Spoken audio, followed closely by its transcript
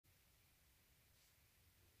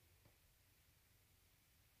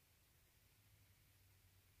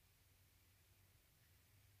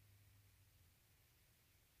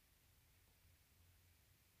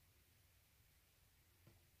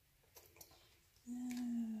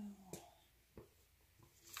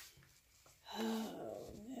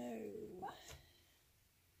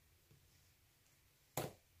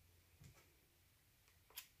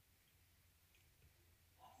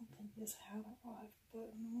Is how I'll have to put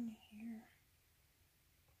it on here.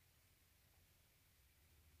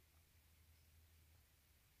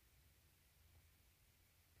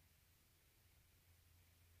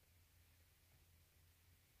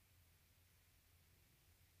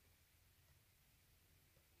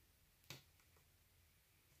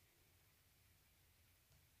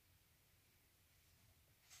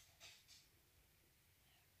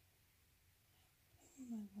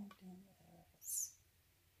 I logged in as,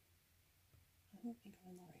 I don't think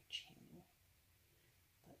I'm in the right channel.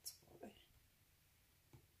 That's why. I need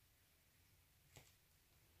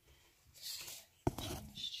to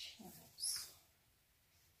change channels.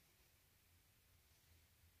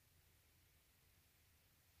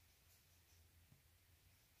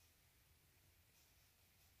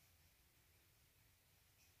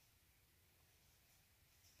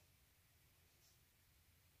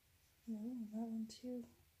 No, that one too.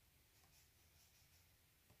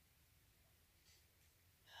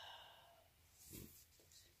 Okay.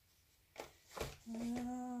 Maybe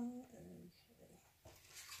I'll get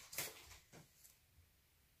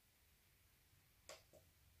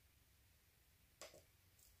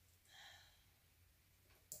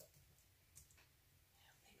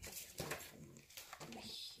it from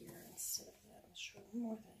here instead of that. I'll show one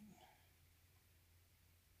more thing.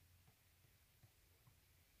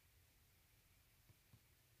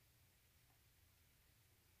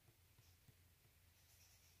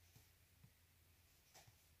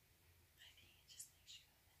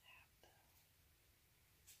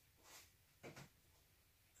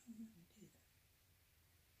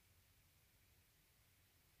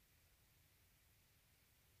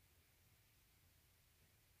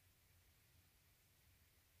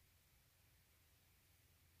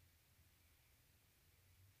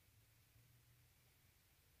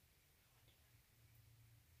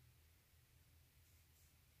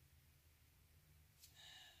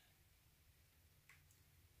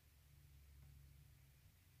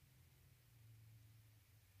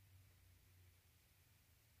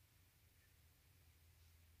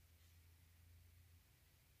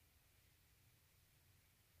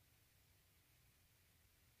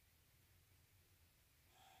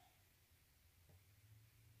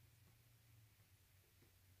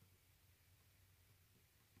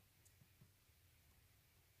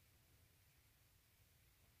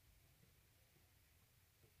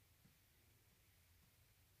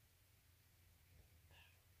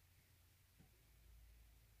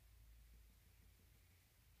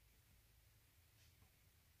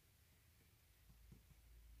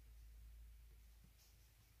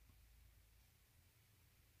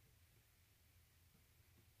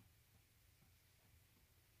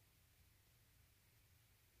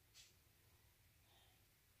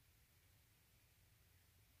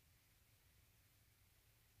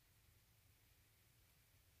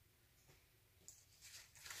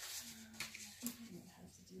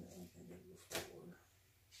 Do it like I did before.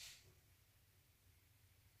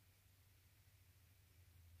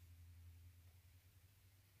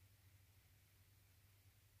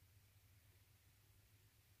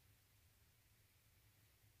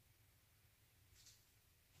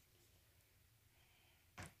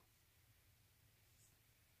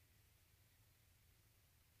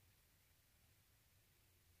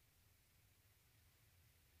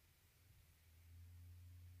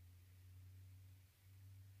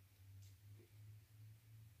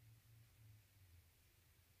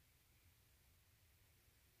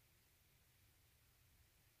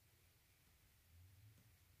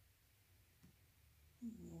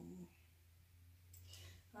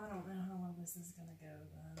 I don't know how long this is going to go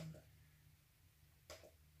then.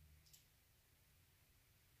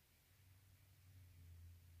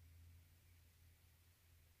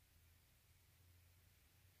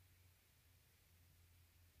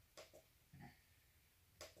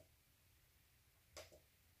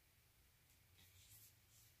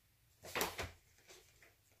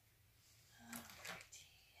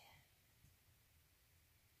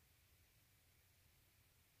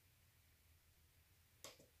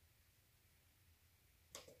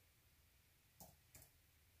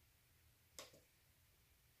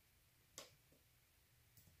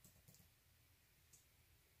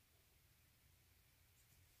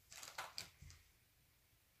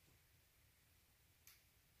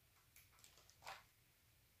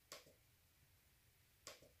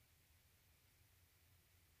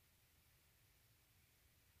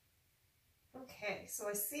 Okay, so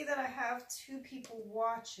I see that I have 2 people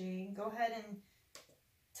watching. Go ahead and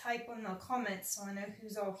type in the comments so I know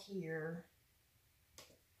who's all here.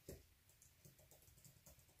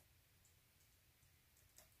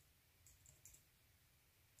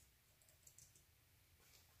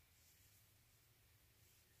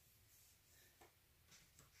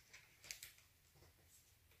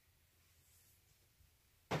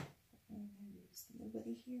 Is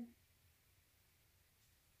nobody here?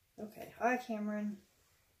 Okay, hi Cameron.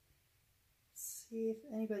 Let's see if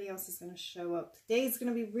anybody else is going to show up. Today is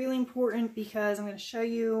going to be really important because I'm going to show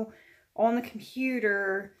you on the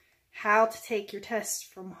computer how to take your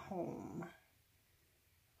test from home.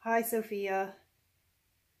 Hi Sophia.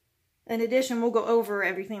 In addition, we'll go over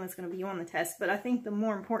everything that's going to be on the test, but I think the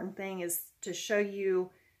more important thing is to show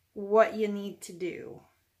you what you need to do.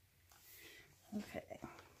 Okay.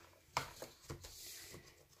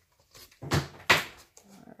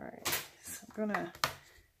 Alright, so I'm going to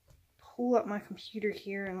pull up my computer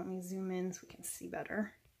here and let me zoom in so we can see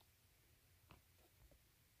better.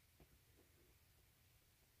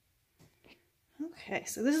 Okay,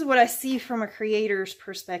 so this is what I see from a creator's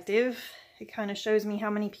perspective. It kind of shows me how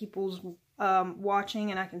many people's watching,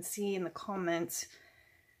 and I can see in the comments,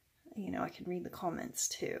 you know, I can read the comments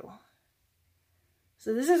too.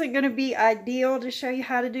 So this isn't going to be ideal to show you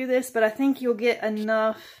how to do this, but I think you'll get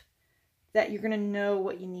enough that you're going to know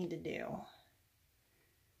what you need to do.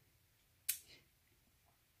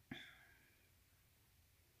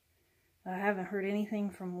 I haven't heard anything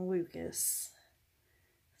from Lucas,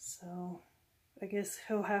 so I guess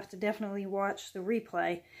he'll have to definitely watch the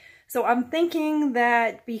replay. So I'm thinking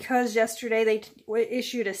that because yesterday they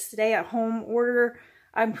issued a stay-at-home order,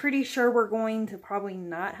 I'm pretty sure we're going to probably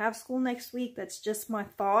not have school next week. That's just my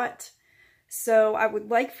thought. So I would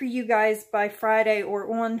like for you guys by Friday or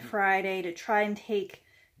on Friday to try and take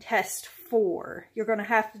test 4. You're going to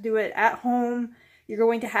have to do it at home. You're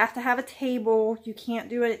going to have a table. You can't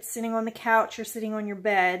do it sitting on the couch or sitting on your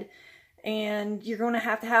bed. And you're going to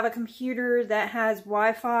have a computer that has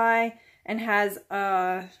Wi-Fi and has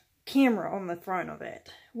a camera on the front of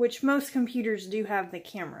it, which most computers do have the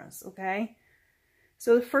cameras, okay?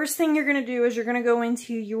 So the first thing you're going to do is you're going to go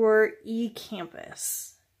into your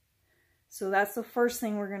eCampus. So that's the first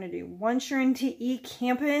thing we're going to do. Once you're into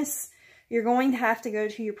eCampus, you're going to have to go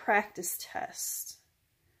to your practice test.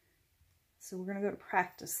 So we're going to go to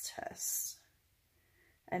practice test.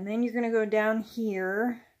 And then you're going to go down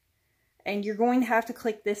here and you're going to have to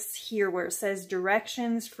click this here where it says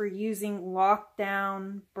directions for using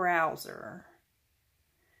lockdown browser.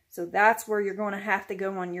 So that's where you're going to have to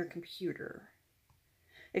go on your computer.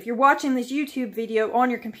 If you're watching this YouTube video on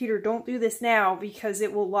your computer, don't do this now because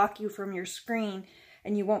it will lock you from your screen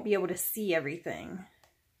and you won't be able to see everything.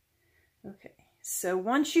 Okay, so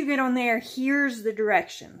once you get on there, here's the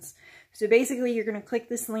directions. So basically you're going to click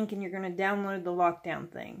this link and you're going to download the lockdown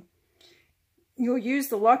thing. You'll use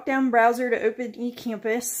the lockdown browser to open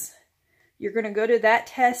eCampus. You're going to go to that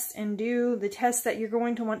test and do the test that you're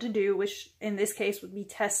going to want to do, which in this case would be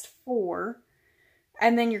test 4.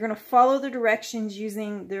 And then you're going to follow the directions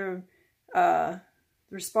using the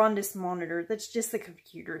Respondus monitor. That's just the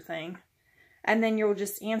computer thing. And then you'll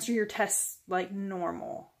just answer your tests like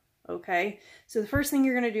normal. Okay? So the first thing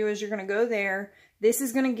you're going to do is you're going to go there. This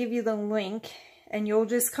is going to give you the link. And you'll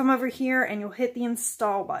just come over here and you'll hit the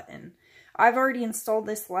install button. I've already installed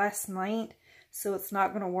this last night, so it's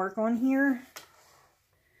not going to work on here.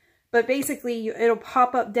 But basically, it'll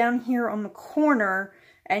pop up down here on the corner,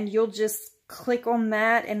 and you'll just click on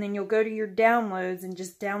that, and then you'll go to your downloads and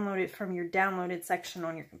just download it from your downloaded section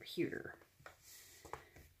on your computer.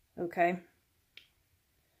 Okay?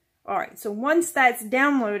 Alright, so once that's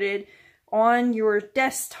downloaded on your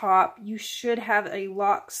desktop, you should have a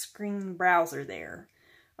lock screen browser there.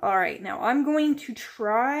 Alright, now I'm going to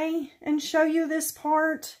try and show you this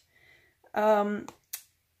part.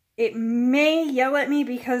 It may yell at me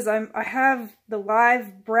because I have the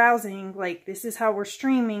live browsing, like this is how we're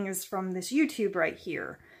streaming is from this YouTube right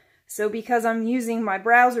here. So because I'm using my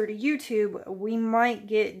browser to YouTube, we might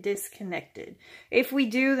get disconnected. If we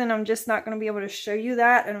do, then I'm just not going to be able to show you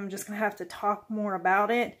that, and I'm just going to have to talk more about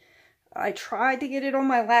it. I tried to get it on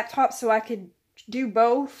my laptop so I could do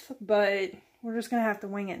both, but we're just going to have to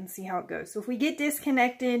wing it and see how it goes. So if we get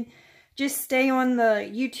disconnected, just stay on the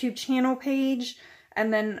YouTube channel page,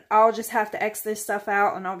 and then I'll just have to X this stuff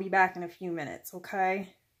out, and I'll be back in a few minutes,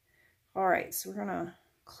 okay? Alright, so we're going to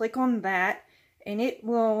click on that, and it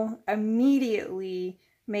will immediately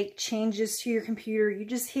make changes to your computer. You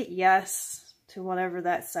just hit yes to whatever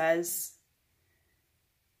that says.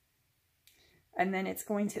 And then it's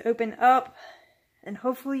going to open up. And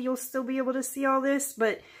hopefully you'll still be able to see all this,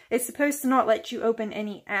 but it's supposed to not let you open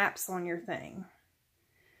any apps on your thing.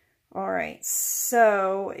 Alright,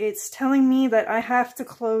 so it's telling me that I have to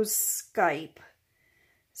close Skype.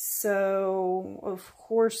 So, of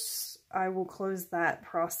course, I will close that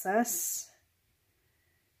process.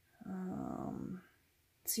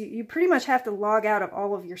 So you pretty much have to log out of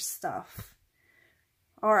all of your stuff.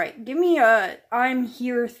 All right, give me a I'm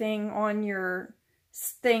here thing on your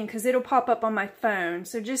thing because it'll pop up on my phone.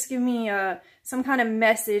 So just give me some kind of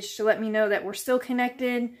message to let me know that we're still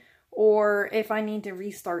connected or if I need to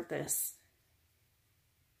restart this.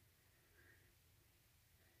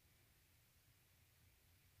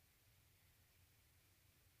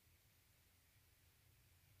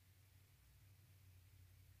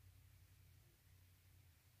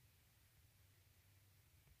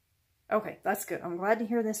 Okay, that's good. I'm glad to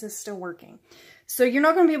hear this is still working. So you're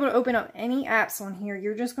not going to be able to open up any apps on here.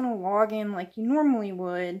 You're just going to log in like you normally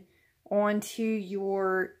would onto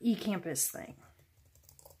your eCampus thing.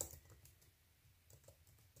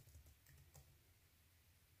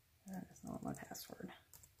 That is not my password.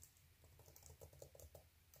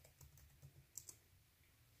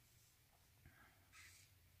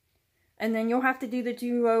 And then you'll have to do the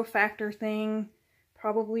duo factor thing,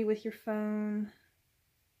 probably with your phone.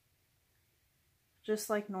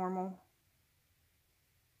 Just like normal.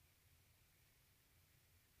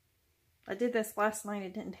 I did this last night.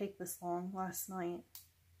 It didn't take this long last night.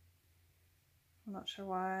 I'm not sure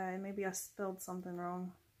why. Maybe I spelled something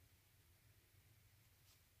wrong.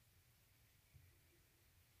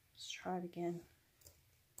 Let's try it again.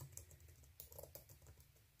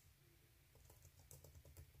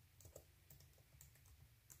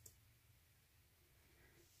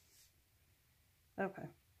 Okay.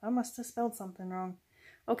 I must have spelled something wrong.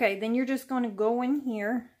 Okay, then you're just going to go in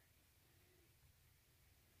here.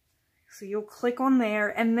 So you'll click on there,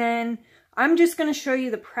 and then I'm just going to show you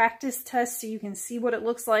the practice test so you can see what it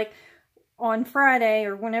looks like on Friday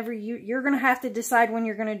or whenever you're going to have to decide when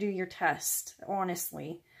you're going to do your test,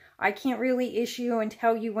 honestly. I can't really issue and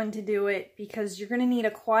tell you when to do it because you're going to need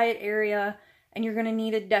a quiet area and you're going to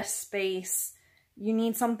need a desk space. You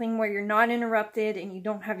need something where you're not interrupted and you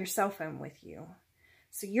don't have your cell phone with you.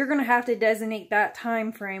 So you're going to have to designate that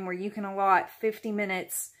time frame where you can allot 50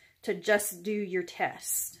 minutes to just do your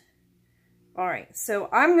test. All right, so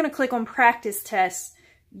I'm going to click on practice test.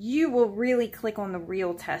 You will really click on the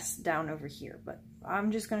real test down over here, but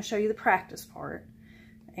I'm just going to show you the practice part.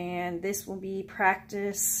 And this will be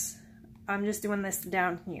practice. I'm just doing this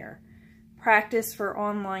down here. Practice for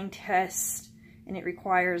online test, and it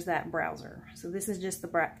requires that browser. So this is just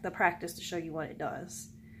the practice to show you what it does.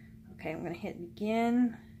 Okay, I'm going to hit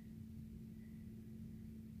begin.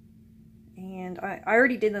 And I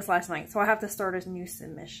already did this last night, so I have to start a new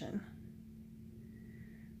submission.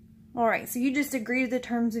 Alright, so you just agree to the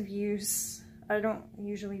terms of use. I don't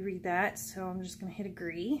usually read that, so I'm just going to hit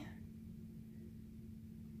agree.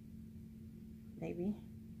 Maybe.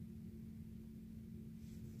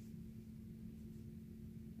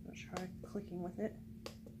 I'll try clicking with it.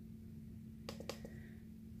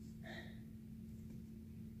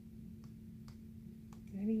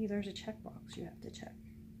 Maybe there's a checkbox you have to check.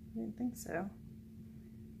 I didn't think so.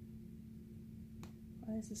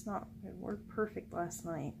 Why is this not? It worked perfect last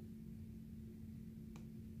night.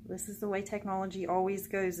 This is the way technology always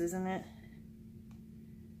goes, isn't it?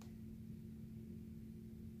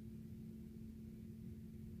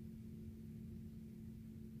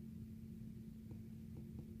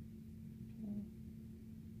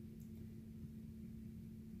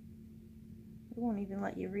 It won't even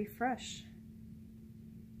let you refresh.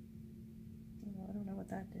 I don't know what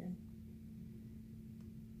that did.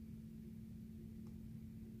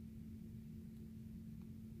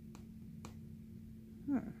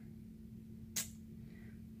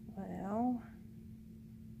 Well,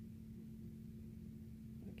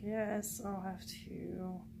 I guess I'll have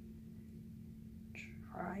to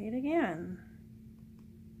try it again.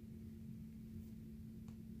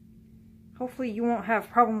 Hopefully you won't have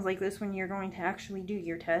problems like this when you're going to actually do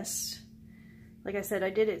your test. Like I said, I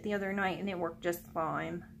did it the other night and it worked just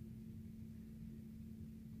fine.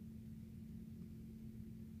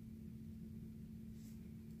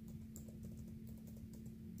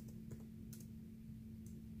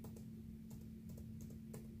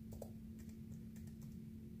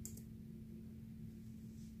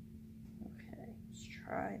 Okay, let's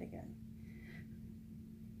try it again.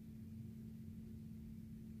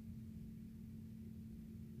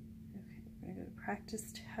 Okay, we're going to go to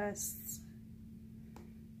practice tests.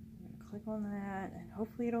 Click on that, and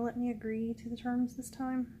hopefully it'll let me agree to the terms this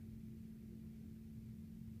time.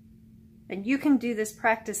 And you can do this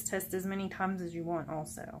practice test as many times as you want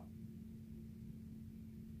also.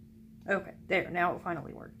 Okay, there, now it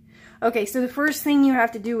finally worked. Okay, so the first thing you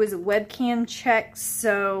have to do is a webcam check.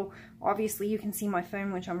 So obviously you can see my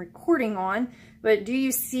phone, which I'm recording on, but do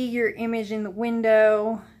you see your image in the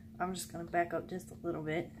window? I'm just going to back up just a little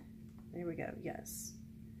bit. There we go, yes.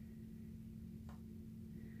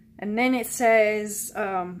 And then it says,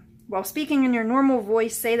 while speaking in your normal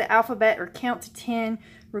voice, say the alphabet or count to 10,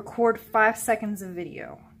 record 5 seconds of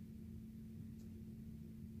video.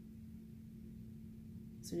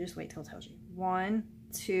 So just wait till it tells you. 1,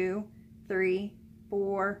 2, 3,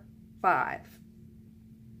 4, 5.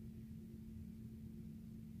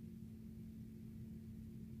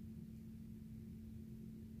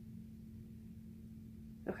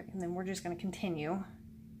 Okay, and then we're just going to continue.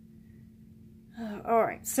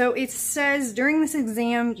 Alright, so it says during this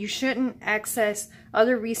exam you shouldn't access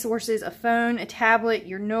other resources, a phone, a tablet,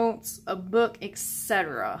 your notes, a book,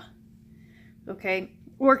 etc. Okay,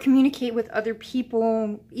 or communicate with other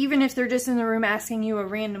people, even if they're just in the room asking you a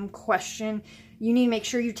random question. You need to make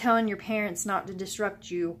sure you're telling your parents not to disrupt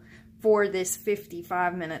you for this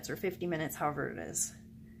 55 minutes or 50 minutes, however it is.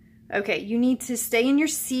 Okay, you need to stay in your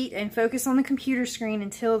seat and focus on the computer screen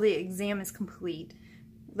until the exam is complete.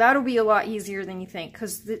 That'll be a lot easier than you think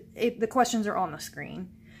because the questions are on the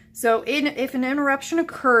screen. So if an interruption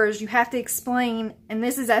occurs, you have to explain, and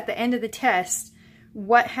this is at the end of the test,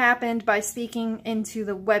 what happened by speaking into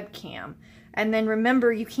the webcam. And then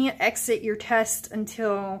remember, you can't exit your test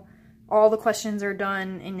until all the questions are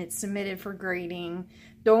done and it's submitted for grading.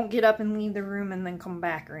 Don't get up and leave the room and then come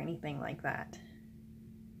back or anything like that.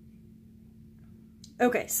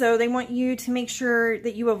 Okay, so they want you to make sure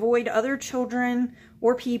that you avoid other children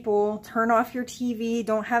or people, turn off your TV,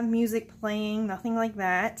 don't have music playing, nothing like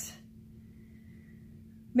that.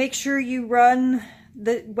 Make sure you run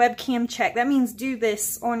the webcam check. That means do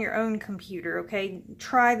this on your own computer, okay?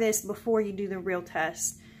 Try this before you do the real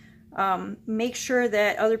test. Make sure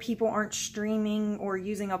that other people aren't streaming or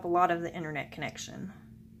using up a lot of the internet connection.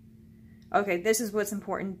 Okay, this is what's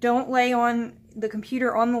important. Don't lay on the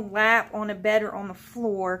computer on the lap, on a bed, or on the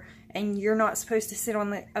floor, and you're not supposed to sit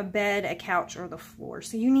on a bed, a couch, or the floor.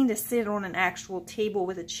 So you need to sit on an actual table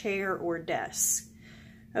with a chair or desk.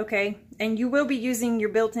 Okay, and you will be using your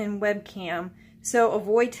built-in webcam, so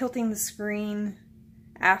avoid tilting the screen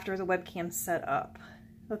after the webcam's set up.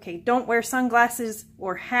 Okay, don't wear sunglasses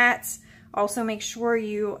or hats. Also make sure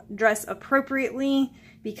you dress appropriately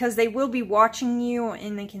because they will be watching you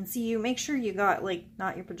and they can see you. Make sure you got, like,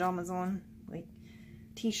 not your pajamas on, like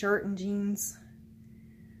t-shirt and jeans.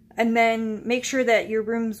 And then make sure that your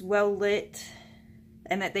room's well lit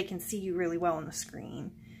and that they can see you really well on the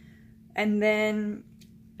screen. And then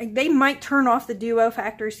they might turn off the duo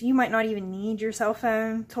factor, so you might not even need your cell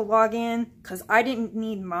phone to log in, because I didn't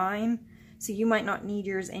need mine, so you might not need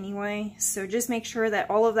yours anyway. So just make sure that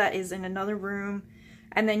all of that is in another room,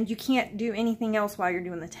 and then you can't do anything else while you're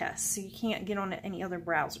doing the test, so you can't get on any other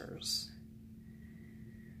browsers.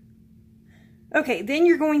 Okay, then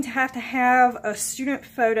you're going to have a student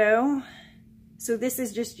photo. So this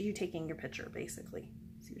is just you taking your picture, basically.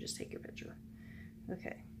 So you just take your picture.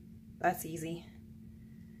 Okay, that's easy.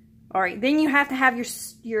 All right, then you have to have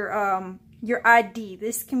your ID.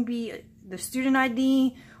 This can be the student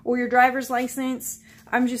ID or your driver's license.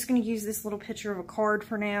 I'm just going to use this little picture of a card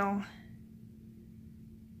for now.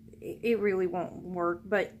 It really won't work,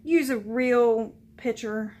 but use a real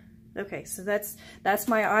picture. Okay, so that's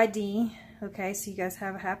my ID. Okay, so you guys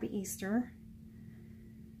have a happy Easter.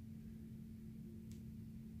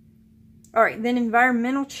 All right, then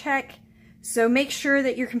environmental check. So make sure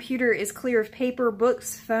that your computer is clear of paper,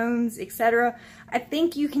 books, phones, etc. I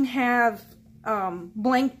think you can have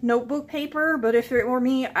blank notebook paper, but if it were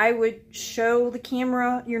me, I would show the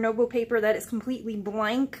camera your notebook paper that is completely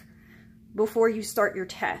blank before you start your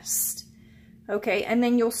test. Okay, and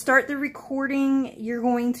then you'll start the recording. You're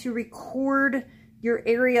going to record your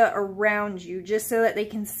area around you just so that they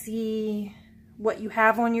can see what you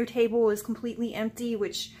have on your table is completely empty,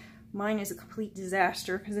 which mine is a complete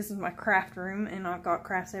disaster because this is my craft room and I've got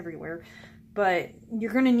crafts everywhere. But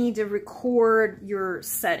you're going to need to record your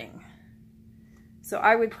setting. So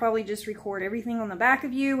I would probably just record everything on the back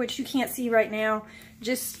of you, which you can't see right now.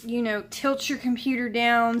 Just, you know, tilt your computer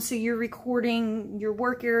down so you're recording your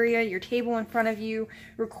work area, your table in front of you.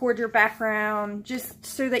 Record your background just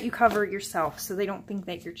so that you cover yourself so they don't think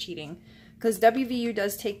that you're cheating. Because WVU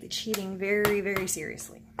does take the cheating very, very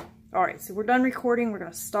seriously. Alright, so we're done recording. We're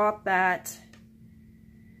going to stop that.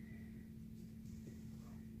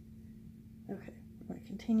 Okay, we're going to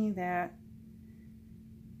continue that.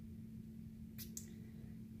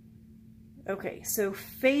 Okay, so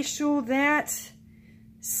facial that.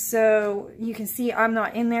 So you can see I'm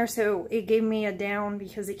not in there, so it gave me a down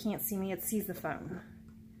because it can't see me. It sees the phone.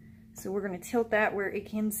 So we're going to tilt that where it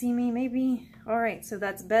can see me maybe. Alright, so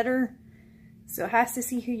that's better. So it has to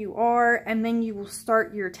see who you are, and then you will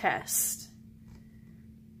start your test.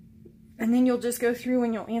 And then you'll just go through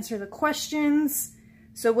and you'll answer the questions.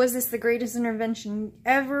 So was this the greatest intervention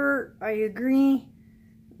ever? I agree.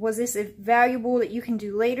 Was this valuable that you can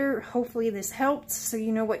do later? Hopefully this helped so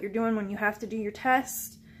you know what you're doing when you have to do your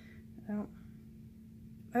test.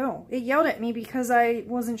 Oh, it yelled at me because I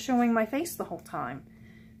wasn't showing my face the whole time.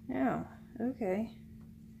 Oh, okay.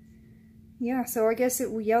 Yeah, so I guess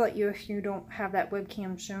it will yell at you if you don't have that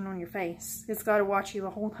webcam shown on your face. It's got to watch you the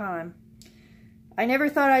whole time. I never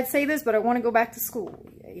thought I'd say this, but I want to go back to school.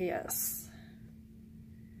 Yes.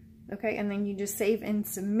 Okay, and then you just save and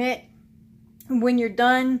submit. When you're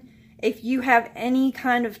done, if you have any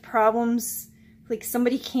kind of problems, like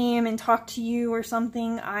somebody came and talked to you or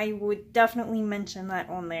something, I would definitely mention that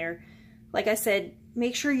on there. Like I said,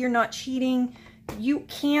 make sure you're not cheating. You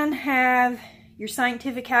can have your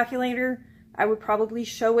scientific calculator. I would probably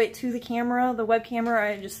show it to the camera, the web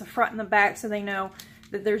camera, just the front and the back so they know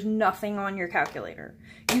that there's nothing on your calculator.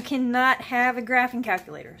 You cannot have a graphing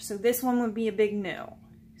calculator. So this one would be a big no.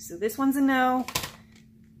 So this one's a no.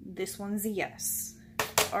 This one's a yes.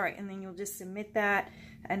 All right, and then you'll just submit that.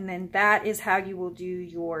 And then that is how you will do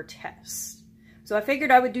your test. So I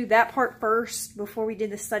figured I would do that part first before we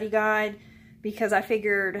did the study guide, because I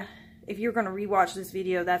figured if you're going to rewatch this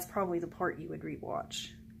video, that's probably the part you would rewatch.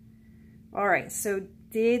 All right, so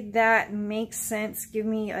did that make sense? Give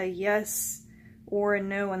me a yes or a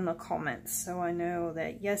no in the comments so I know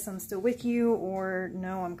that yes, I'm still with you, or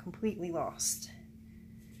no, I'm completely lost.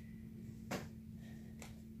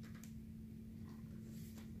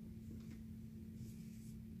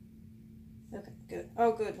 Okay, good.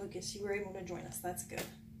 Oh, good, Lucas, you were able to join us. That's good.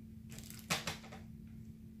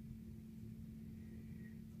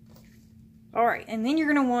 All right, and then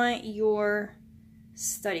you're going to want your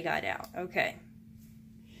study guide out. Okay.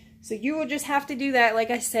 So you will just have to do that.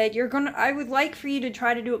 Like I said, I would like for you to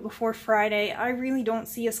try to do it before Friday. I really don't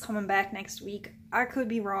see us coming back next week. I could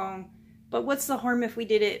be wrong, but what's the harm if we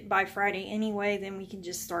did it by Friday anyway? Then we can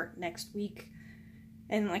just start next week.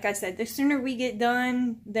 And like I said, the sooner we get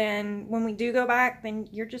done, then when we do go back, then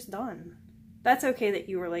you're just done. That's okay that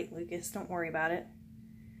you were late, Lucas. Don't worry about it.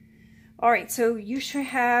 All right, so you should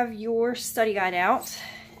have your study guide out.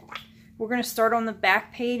 We're going to start on the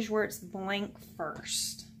back page where it's blank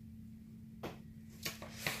first.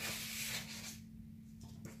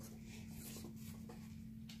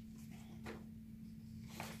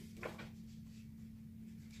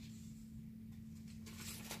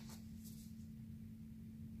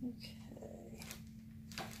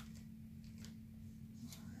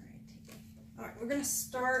 All right, we're going to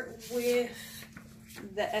start with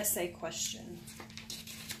the essay question.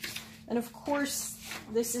 And of course,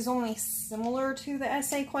 this is only similar to the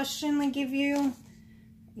essay question they give you.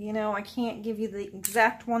 You know, I can't give you the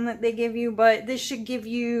exact one that they give you, but this should give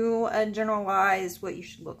you a generalized what you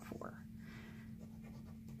should look for.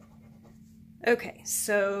 Okay,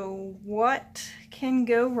 so what can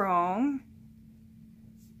go wrong?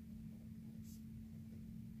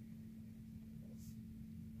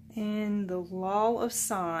 In the law of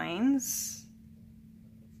sines,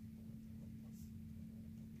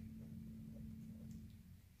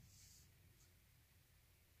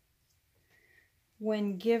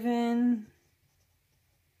 when given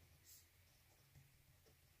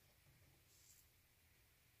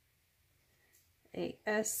a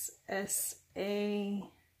SSA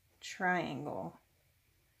triangle.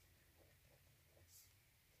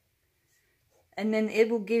 And then it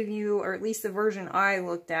will give you, or at least the version I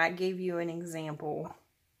looked at, gave you an example.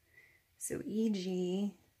 So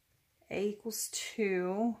e.g., A equals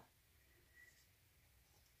 2,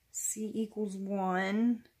 C equals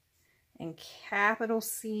 1, and capital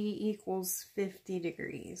C equals 50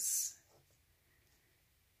 degrees.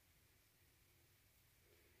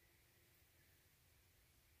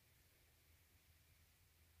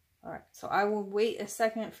 All right, so I will wait a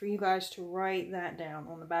second for you guys to write that down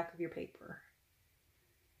on the back of your paper.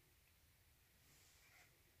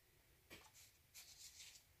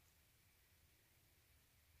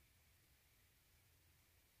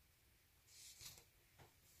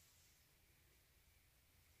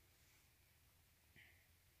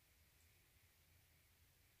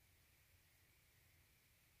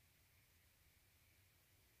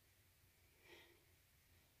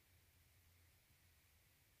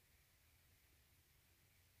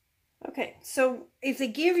 Okay, so if they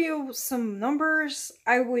give you some numbers,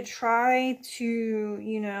 I would try to,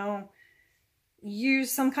 you know,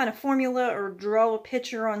 use some kind of formula or draw a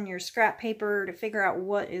picture on your scrap paper to figure out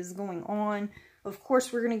what is going on. Of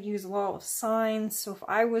course, we're going to use law of sines. So if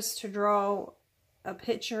I was to draw a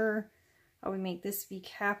picture, I would make this be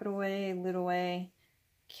capital A,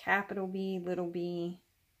 capital B,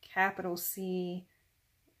 capital C,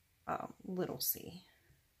 little c.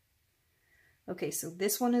 Okay, so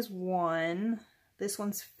this one is 1. This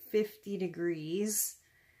one's 50 degrees.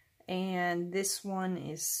 And this one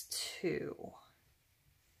is 2.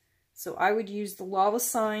 So I would use the law of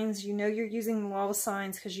sines. You know you're using the law of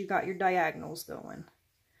sines because you got your diagonals going.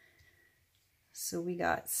 So we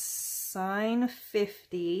got sine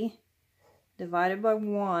 50 divided by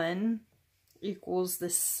 1 equals the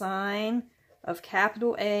sine of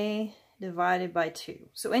capital A divided by 2.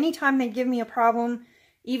 So anytime they give me a problem,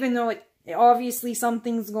 even though obviously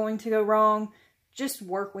something's going to go wrong, just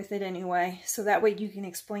work with it anyway. So that way you can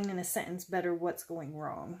explain in a sentence better what's going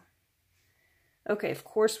wrong. Okay, of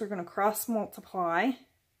course we're going to cross multiply.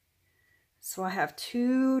 So I have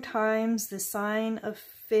 2 times the sine of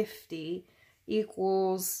 50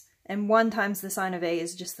 equals, and 1 times the sine of A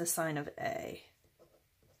is just the sine of A.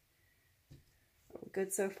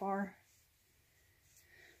 Good so far?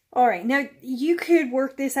 Alright, now you could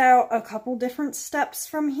work this out a couple different steps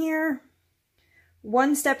from here.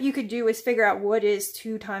 One step you could do is figure out what is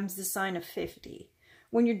 2 times the sine of 50.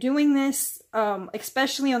 When you're doing this,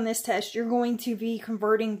 especially on this test, you're going to be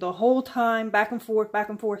converting the whole time back and forth, back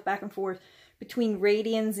and forth, back and forth between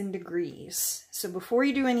radians and degrees. So before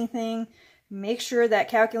you do anything, make sure that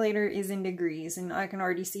calculator is in degrees. And I can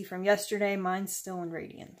already see from yesterday, mine's still in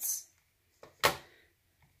radians.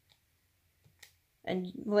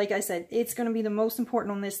 And like I said, it's going to be the most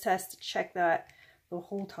important on this test to check that the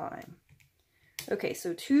whole time. Okay,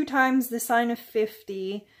 so 2 times the sine of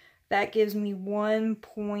 50, that gives me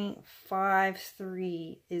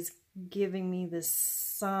 1.53 is giving me the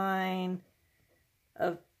sine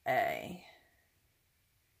of A.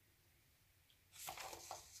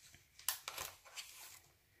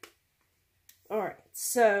 Alright,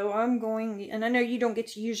 so I'm going, and I know you don't get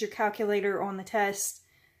to use your calculator on the test,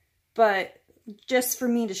 but just for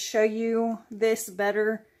me to show you this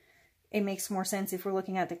better, it makes more sense if we're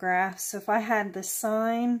looking at the graph. So if I had the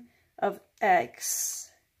sine of x,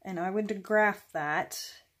 and I would graph that,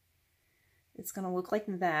 it's going to look like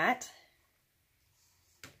that.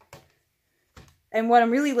 And what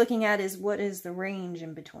I'm really looking at is what is the range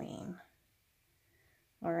in between.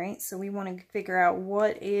 Alright, so we want to figure out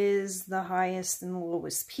what is the highest and the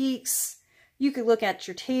lowest peaks. You could look at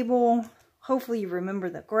your table. Hopefully you remember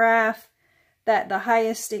the graph, that the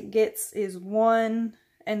highest it gets is 1,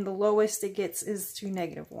 and the lowest it gets is to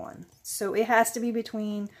 -1. So it has to be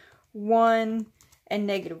between 1 and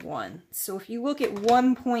 -1. So if you look at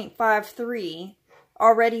 1.53,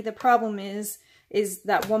 already the problem is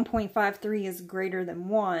that 1.53 is greater than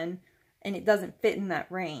 1, and it doesn't fit in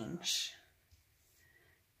that range.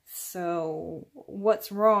 So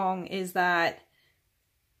what's wrong is that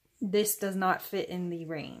this does not fit in the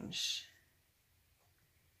range.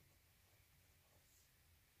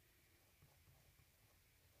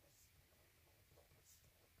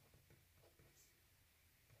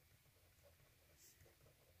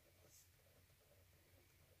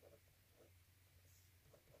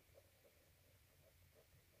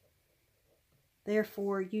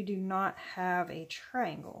 Therefore, you do not have a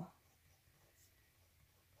triangle.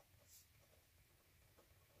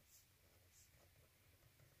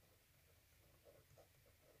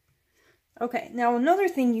 Okay, now another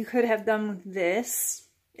thing you could have done with this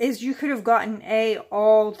is you could have gotten A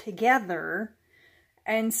all together,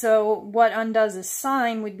 and so what undoes a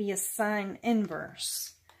sine would be a sine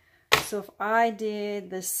inverse. So if I did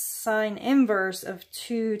the sine inverse of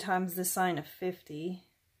 2 times the sine of 50,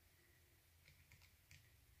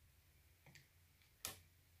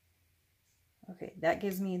 okay, that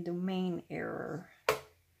gives me a domain error.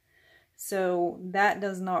 So that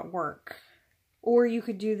does not work. Or you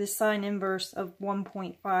could do the sine inverse of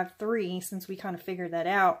 1.53, since we kind of figured that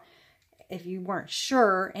out, if you weren't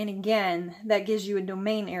sure. And again, that gives you a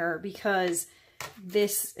domain error because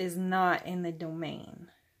this is not in the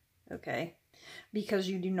domain, okay? Because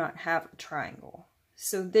you do not have a triangle.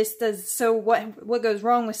 So this does, so what goes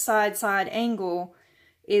wrong with side-side angle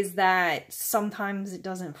is that sometimes it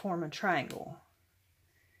doesn't form a triangle.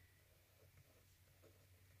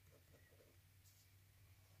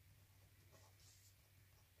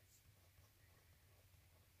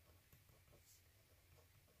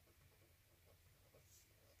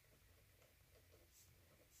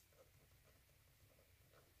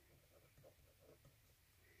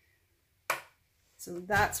 So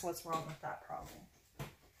that's what's wrong with that problem.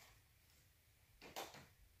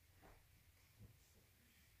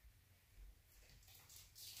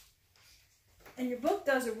 And your book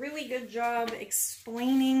does a really good job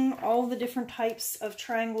explaining all the different types of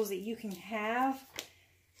triangles that you can have.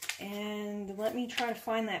 And let me try to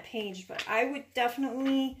find that page, but I would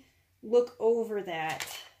definitely look over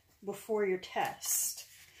that before your test.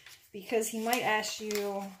 because he might ask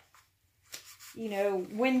you, you know,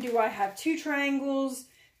 when do I have 2 triangles?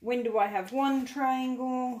 When do I have 1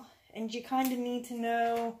 triangle? And you kind of need to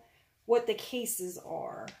know what the cases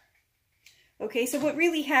are. Okay, so what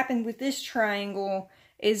really happened with this triangle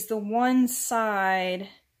is the one side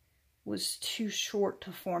was too short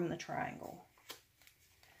to form the triangle.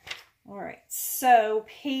 Alright, so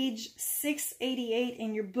page 688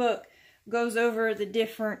 in your book goes over the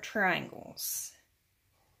different triangles.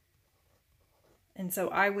 And so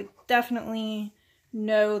I would definitely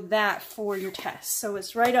know that for your test. So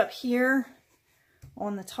it's right up here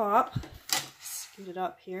on the top. Scoot it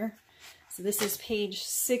up here. So this is page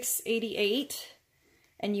 688.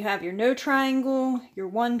 And you have your no triangle, your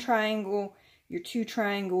 1 triangle, your 2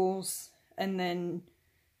 triangles, and then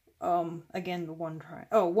again the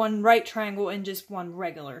 1 right triangle and just 1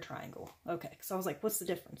 regular triangle. Okay, so I was like, what's the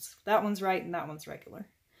difference? That one's right and that one's regular.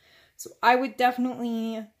 So I would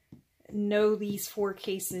definitely know these 4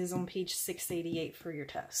 cases on page 688 for your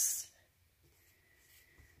test.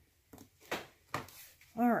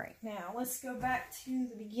 Alright, now let's go back to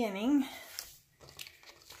the beginning.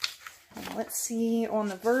 And let's see on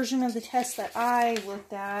the version of the test that I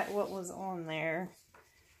looked at what was on there.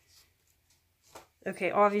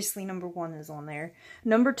 Okay, obviously number 1 is on there.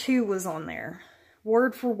 Number 2 was on there,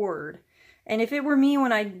 word for word. And if it were me,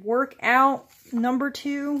 when I work out number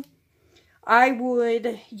 2, I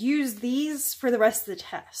would use these for the rest of the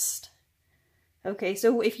test. Okay,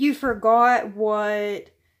 so if you forgot what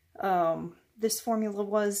this formula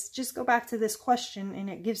was, just go back to this question and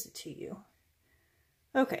it gives it to you.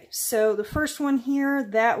 Okay, so the first one here,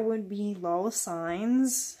 that would be law of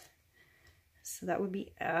sines. So that would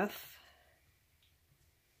be F.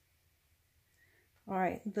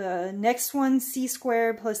 Alright, the next one, c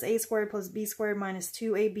squared plus a squared plus b squared minus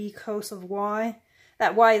 2ab cos of y.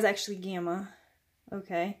 That y is actually gamma.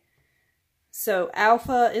 Okay. So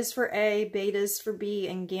alpha is for A, beta is for B,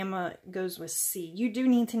 and gamma goes with C. You do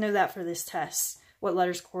need to know that for this test, what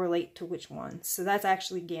letters correlate to which one. So that's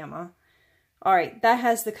actually gamma. Alright, that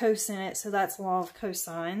has the cos in it, so that's law of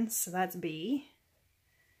cosines, so that's B.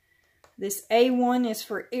 This A1 is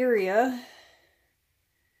for area.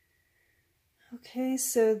 Okay,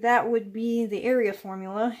 so that would be the area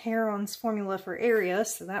formula, Heron's formula for area,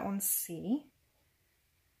 so that one's C.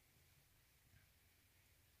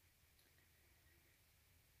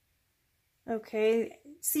 Okay,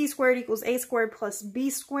 c squared equals a squared plus b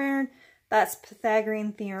squared. That's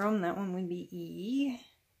Pythagorean theorem. That one would be E.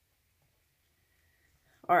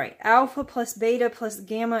 Alright, alpha plus beta plus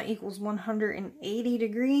gamma equals 180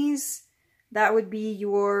 degrees. That would be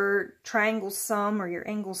your triangle sum or your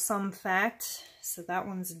angle sum fact. So that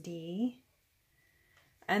one's D.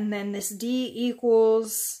 And then this D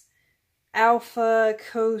equals alpha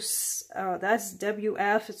cos, that's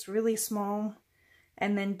WF. It's really small.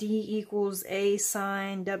 And then D equals A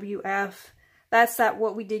sine WF. That's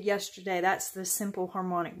what we did yesterday. That's the simple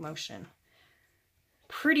harmonic motion.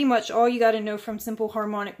 Pretty much all you got to know from simple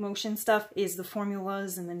harmonic motion stuff is the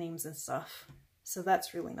formulas and the names and stuff. So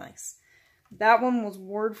that's really nice. That one was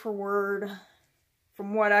word for word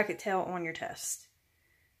from what I could tell on your test.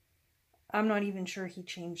 I'm not even sure he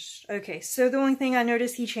changed. Okay, so the only thing I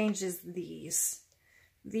noticed he changed is these.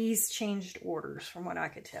 These changed orders from what I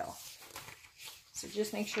could tell. So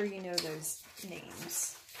just make sure you know those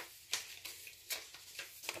names.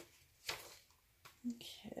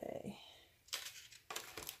 Okay.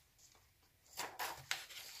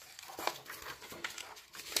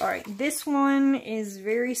 Alright, this one is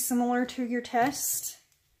very similar to your test.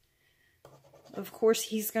 Of course,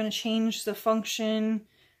 he's going to change the function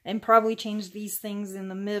and probably change these things in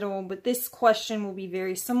the middle, but this question will be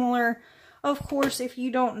very similar. Of course, if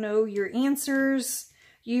you don't know your answers,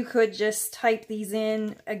 you could just type these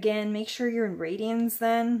in. Again, make sure you're in radians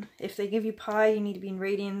then. If they give you pi, you need to be in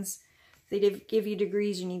radians. If they give you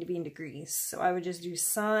degrees, you need to be in degrees. So I would just do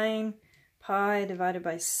sine pi divided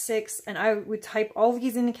by 6, and I would type all of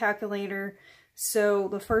these in the calculator. So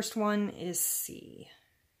the first one is C.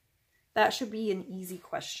 That should be an easy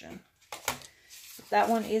question. That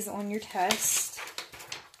one is on your test.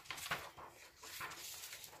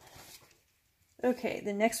 Okay,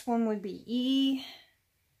 the next one would be E.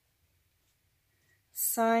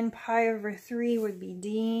 Sine pi over 3 would be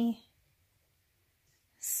D.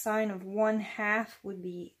 Sine of 1/2 would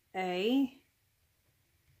be A.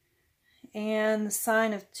 And the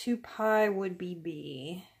sine of 2 pi would be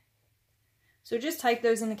B. So just type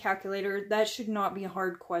those in the calculator. That should not be a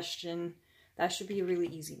hard question. That should be a really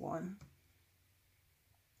easy one.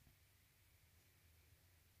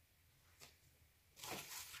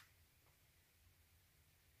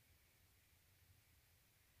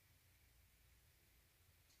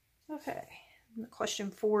 Okay,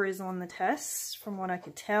 question 4 is on the test from what I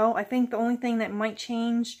could tell. I think the only thing that might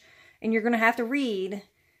change, and you're going to have to read,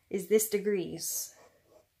 is this degrees.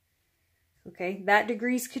 Okay, that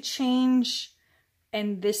degrees could change,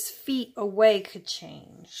 and this feet away could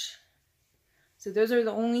change. So those are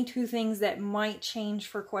the only 2 things that might change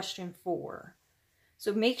for question 4.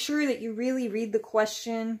 So make sure that you really read the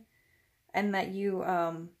question and that you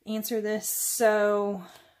answer this. So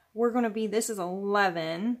we're going to be, this is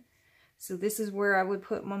 11. So this is where I would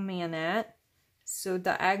put my man at. So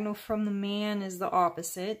diagonal from the man is the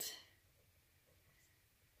opposite.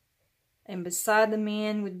 And beside the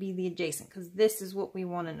man would be the adjacent, because this is what we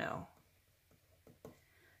want to know.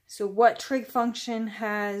 So what trig function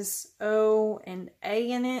has O and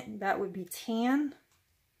A in it? That would be tan.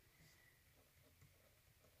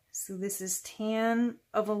 So this is tan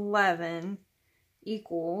of 11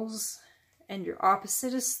 equals, and your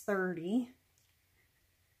opposite is 30.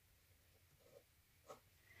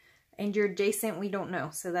 And your adjacent we don't know,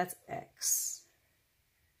 so that's x.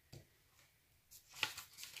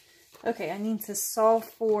 Okay, I need to solve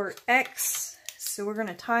for x. So we're going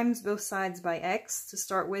to times both sides by x to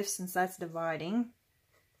start with, since that's dividing.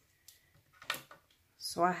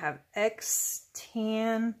 So I have x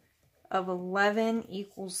tan of 11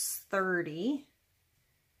 equals 30.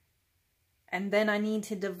 And then I need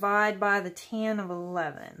to divide by the tan of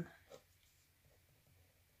 11.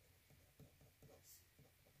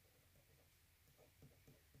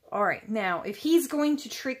 Alright, now, if he's going to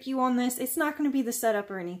trick you on this, it's not going to be the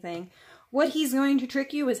setup or anything. What he's going to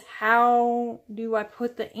trick you is, how do I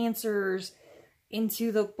put the answers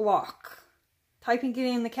into the block? Typing it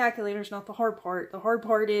in the calculator is not the hard part. The hard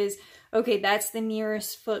part is, okay, that's the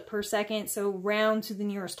nearest foot per second, so round to the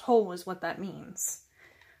nearest whole is what that means.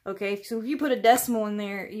 Okay, so if you put a decimal in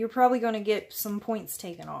there, you're probably going to get some points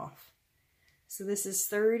taken off. So this is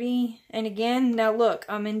 30. And again, now look,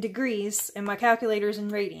 I'm in degrees and my calculator's in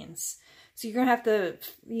radians. So you're going to have to,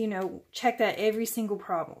 you know, check that every single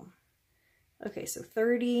problem. Okay, so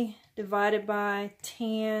 30 divided by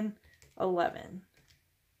tan 11.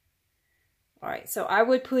 All right, so I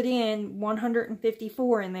would put in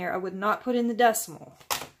 154 in there. I would not put in the decimal.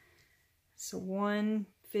 So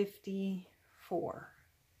 154.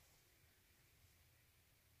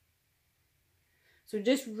 So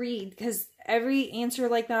just read, because every answer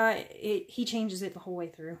like that, he changes it the whole way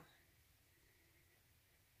through.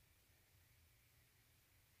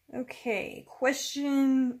 Okay,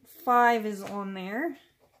 question 5 is on there.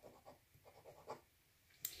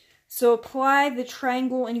 So apply the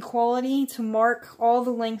triangle inequality to mark all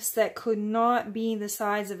the lengths that could not be the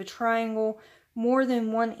sides of a triangle. More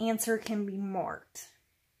than one answer can be marked.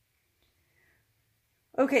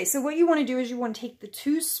 Okay, so what you want to do is you want to take the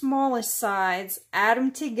 2 smallest sides, add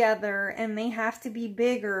them together, and they have to be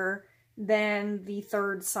bigger than the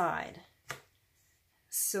 3rd side.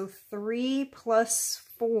 So 3 plus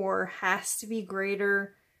 4 has to be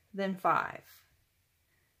greater than 5.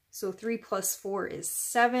 So 3 plus 4 is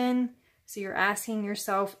 7. So you're asking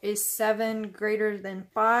yourself, is 7 greater than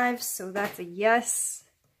 5? So that's a yes.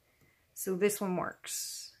 So this one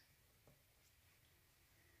works.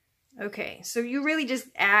 Okay, so you really just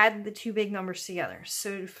add the 2 big numbers together.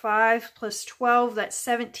 So 5 plus 12, that's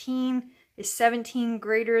 17. Is 17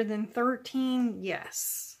 greater than 13?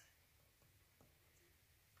 Yes.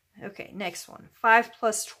 Okay, next one. 5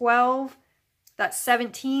 plus 12, that's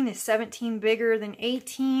 17. Is 17 bigger than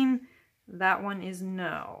 18? That one is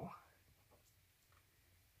no.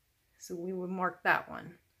 So we would mark that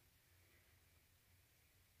one.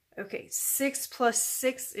 Okay, 6 plus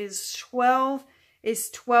 6 is 12.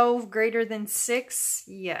 Is 12 greater than 6?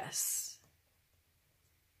 Yes.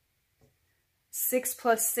 6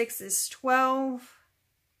 plus 6 is 12.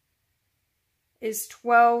 Is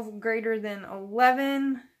 12 greater than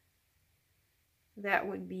 11? That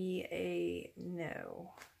would be a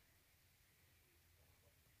no.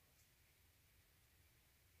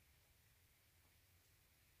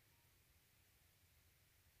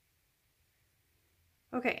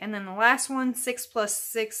 Okay, and then the last one, 6 plus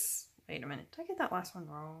 6... Wait a minute, did I get that last one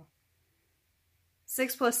wrong?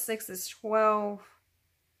 6 plus 6 is 12.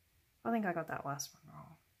 I think I got that last one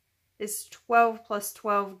wrong. Is 12 plus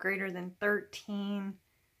 12 greater than 13?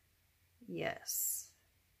 Yes.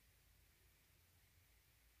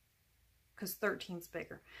 Because 13's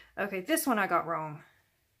bigger. Okay, this one I got wrong.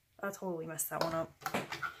 I totally messed that one up.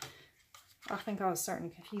 I think I was starting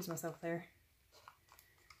to confuse myself there.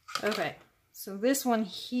 Okay, so this one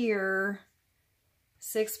here...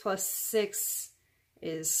 6 plus 6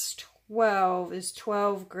 is 12. Is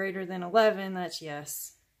 12 greater than 11? That's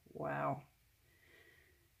yes. Wow.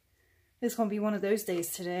 It's going to be one of those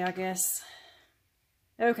days today, I guess.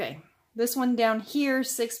 Okay, this one down here,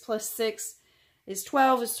 6 plus 6 is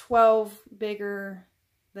 12. Is 12 bigger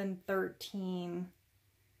than 13?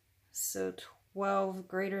 So 12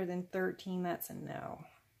 greater than 13, that's a no.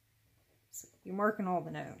 So you're marking all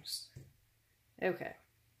the no's. Okay.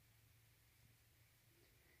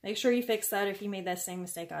 Make sure you fix that if you made that same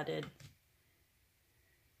mistake I did.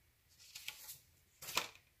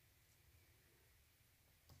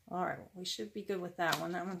 Alright, we should be good with that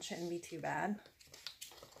one. That one shouldn't be too bad.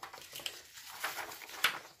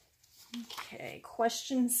 Okay,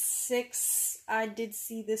 question 6. I did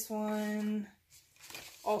see this one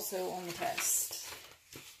also on the test.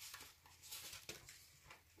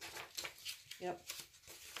 Yep.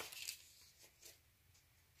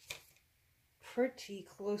 Pretty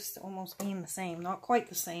close to almost being the same. Not quite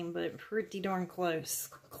the same, but pretty darn close.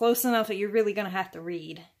 Close enough that you're really going to have to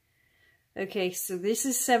read. Okay, so this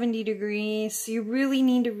is 70 degrees. So you really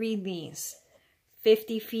need to read these.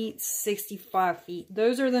 50 feet, 65 feet.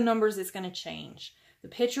 Those are the numbers it's going to change. The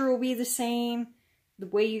picture will be the same.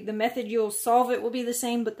 The method you'll solve it will be the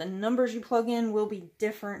same, but the numbers you plug in will be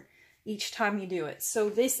different each time you do it. So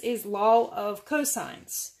this is law of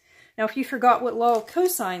cosines. Now, if you forgot what law of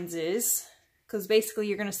cosines is, because basically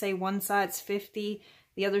you're going to say one side's 50,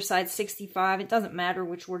 the other side's 65. It doesn't matter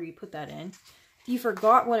which order you put that in. If you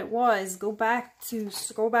forgot what it was, go back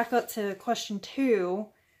up to question 2,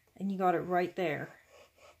 and you got it right there.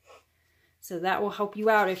 So that will help you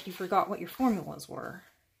out if you forgot what your formulas were.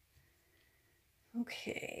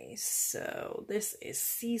 Okay, so this is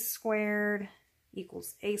c squared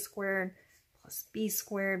equals a squared plus b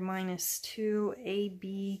squared minus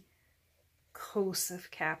 2ab cos of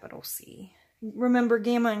capital C. Remember,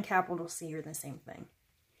 gamma and capital C are the same thing.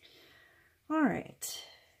 All right.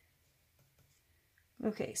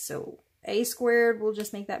 Okay, so a squared, we'll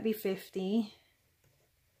just make that be 50.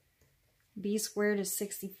 B squared is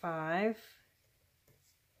 65.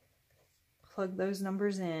 Plug those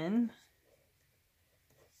numbers in.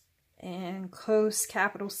 And cos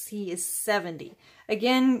capital C is 70.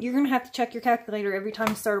 Again, you're going to have to check your calculator every time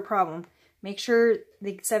you start a problem. Make sure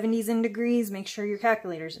the 70 is in degrees. Make sure your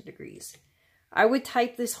calculator's in degrees. I would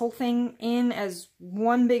type this whole thing in as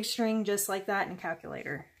one big string just like that in a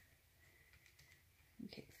calculator.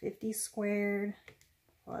 Okay, 50 squared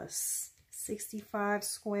plus 65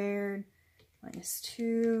 squared minus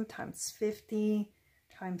 2 times 50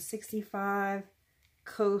 times 65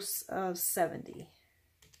 cos of 70.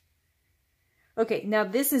 Okay, now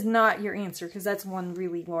this is not your answer because that's one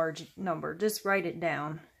really large number. Just write it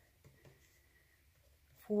down.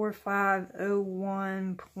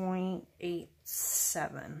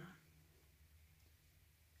 4501.87.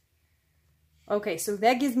 Okay, so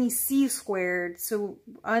that gives me c squared. So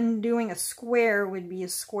undoing a square would be a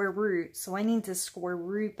square root. So I need to square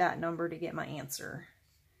root that number to get my answer.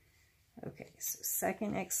 Okay, so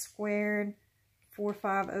second x squared,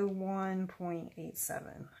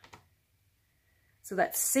 4501.87. So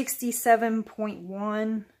that's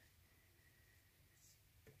 67.1.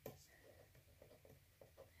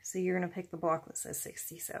 So you're going to pick the block that says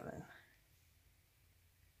 67.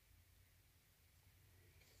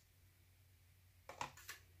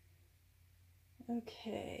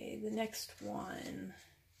 Okay, the next one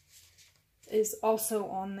is also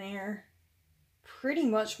on there. Pretty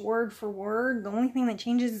much word for word. The only thing that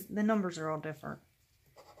changes is the numbers are all different.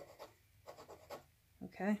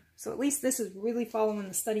 Okay, so at least this is really following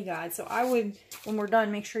the study guide. So I would, when we're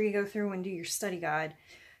done, make sure you go through and do your study guide.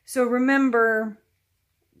 So remember,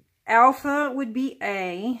 alpha would be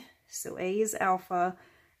A, so A is alpha,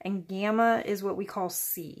 and gamma is what we call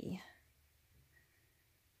C.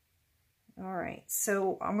 All right,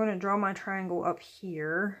 so I'm going to draw my triangle up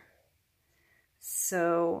here.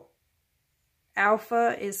 So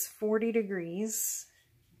alpha is 40 degrees,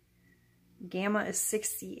 gamma is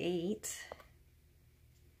 68,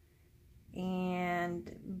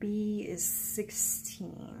 and B is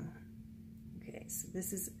 16. Okay, so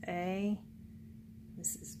this is A,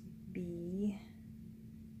 this is B.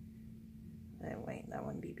 Wait, that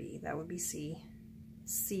wouldn't be B, that would be C.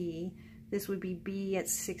 C, this would be B at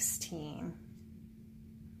 16.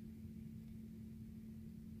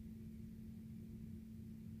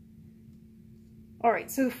 All right,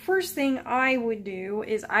 so the first thing I would do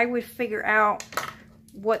is I would figure out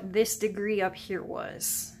what this degree up here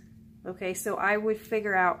was. Okay, so I would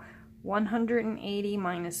figure out 180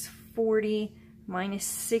 minus 40 minus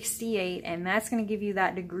 68, and that's going to give you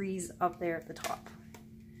that degrees up there at the top.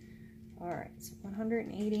 All right, so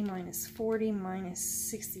 180 minus 40 minus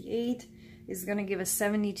 68 is going to give us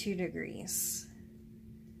 72 degrees.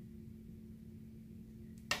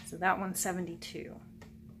 So that one's 72.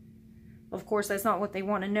 Of course, that's not what they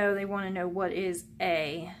want to know. They want to know what is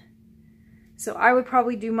A. So I would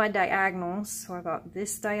probably do my diagonals. So I got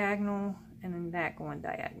this diagonal and then that going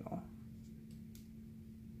diagonal.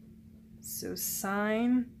 So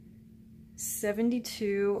sine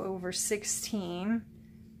 72 over 16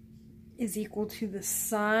 is equal to the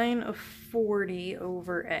sine of 40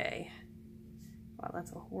 over A. Wow,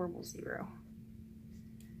 that's a horrible zero.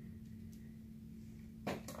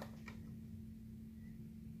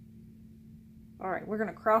 All right, we're going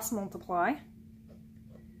to cross multiply.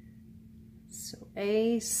 So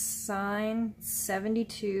A sine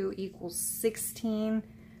 72 equals 16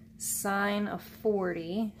 sine of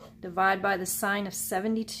 40. Divide by the sine of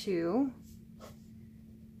 72.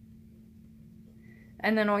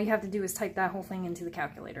 And then all you have to do is type that whole thing into the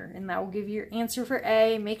calculator. And that will give you your answer for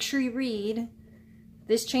A. Make sure you read.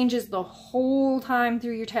 This changes the whole time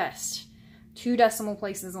through your test. 2 decimal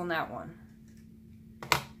places on that one.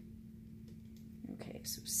 Okay,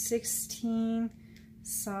 so 16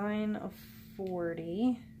 sine of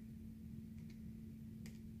 40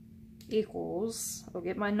 equals, I'll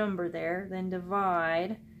get my number there, then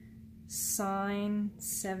divide sine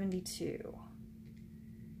 72.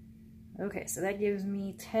 Okay, so that gives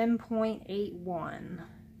me 10.81.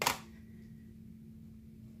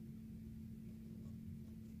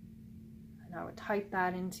 And I would type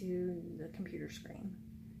that into the computer screen.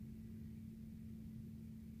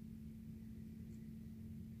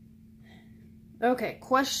 Okay,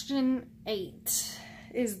 question 8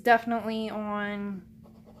 is definitely on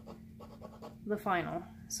the final.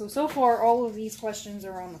 So far, all of these questions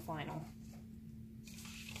are on the final.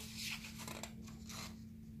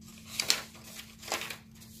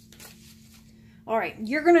 Alright,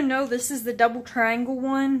 you're going to know this is the double triangle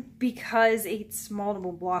one because it's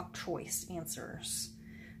multiple block choice answers.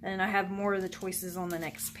 And I have more of the choices on the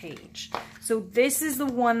next page. So this is the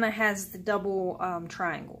one that has the double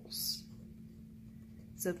triangles.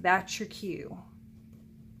 So that's your cue.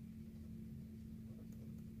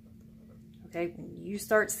 Okay, when you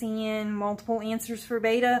start seeing multiple answers for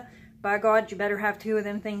beta, by God, you better have 2 of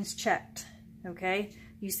them things checked. Okay?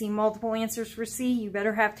 You see multiple answers for C, you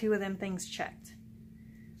better have 2 of them things checked.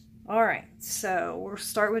 Alright, so we'll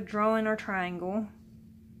start with drawing our triangle.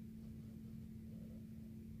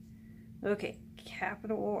 Okay,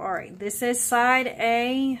 capital, alright, this says side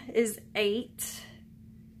A is 8.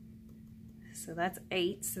 So that's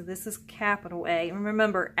 8, so this is capital A. And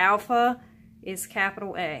remember, alpha is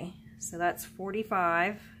capital A. So that's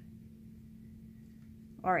 45.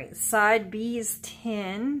 All right, side B is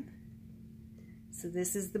 10. So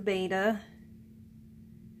this is the beta.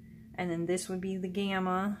 And then this would be the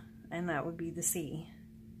gamma, and that would be the C.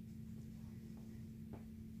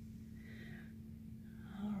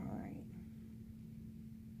 All right.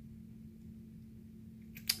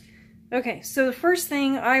 Okay, so the first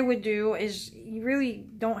thing I would do is you really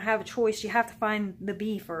don't have a choice. You have to find the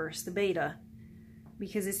B first, the beta,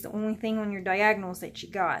 because it's the only thing on your diagonals that you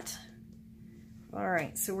got.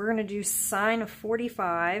 Alright, so we're going to do sine of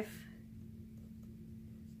 45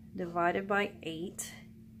 divided by 8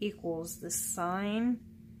 equals the sine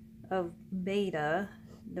of beta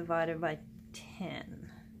divided by 10.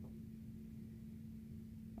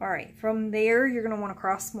 Alright, from there you're going to want to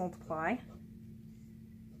cross multiply.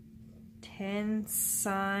 10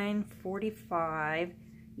 sine 45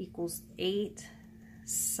 equals 8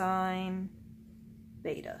 sine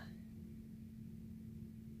beta.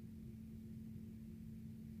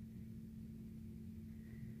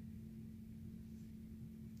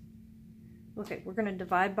 Okay, we're going to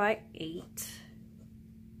divide by 8.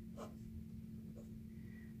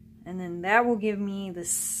 And then that will give me the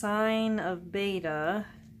sine of beta.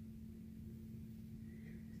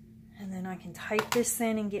 And then I can type this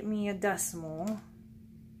in and get me a decimal.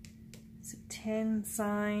 So 10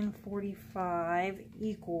 sine 45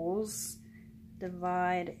 equals,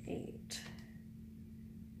 divide 8.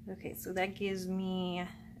 Okay, so that gives me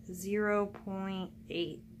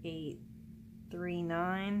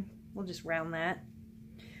 0.8839. We'll just round that.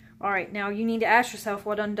 Alright, now you need to ask yourself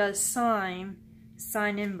what undoes sine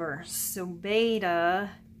inverse. So beta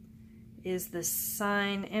is the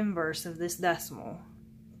sine inverse of this decimal.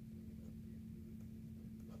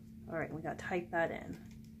 Alright, we got to type that in.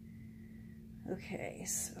 Okay,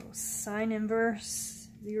 so sine inverse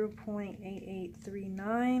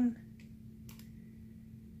 0.8839.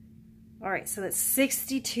 Alright, so that's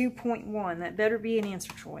 62.1. That better be an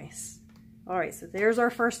answer choice. Alright, so there's our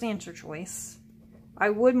first answer choice. I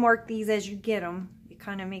would mark these as you get them. It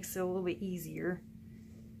kind of makes it a little bit easier.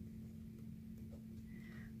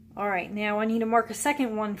 All right, now I need to mark a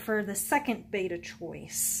second one for the second beta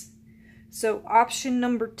choice. So option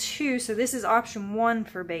number 2, so this is option 1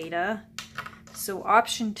 for beta. So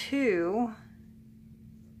option 2,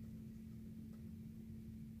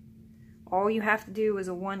 all you have to do is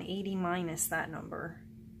a 180 minus that number,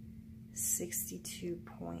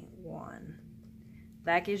 62.1.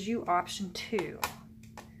 That gives you option 2.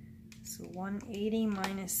 So 180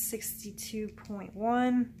 minus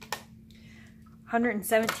 62.1,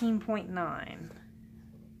 117.9.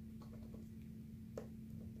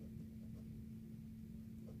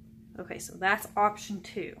 Okay, so that's option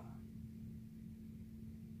 2.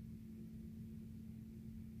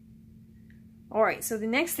 All right, so the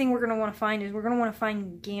next thing we're going to want to find is we're going to want to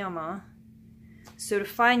find gamma. So to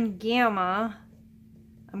find gamma,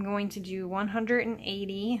 I'm going to do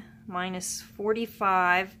 180 minus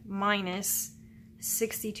 45 minus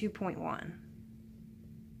 62.1.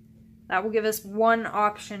 That will give us one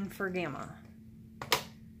option for gamma.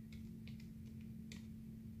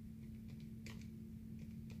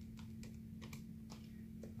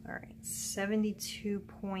 All right,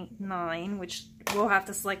 72.9, which we'll have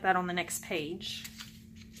to select that on the next page.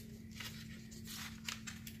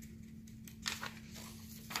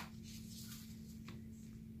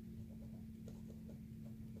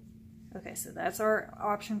 Okay, so that's our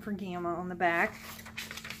option for gamma on the back.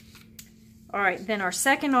 All right, then our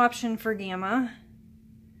second option for gamma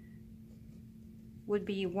would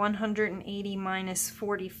be 180 minus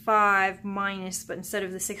 45 minus, but instead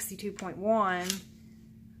of the 62.1,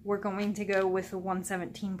 we're going to go with the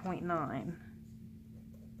 117.9.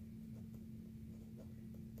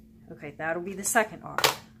 Okay, that'll be the second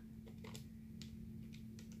option.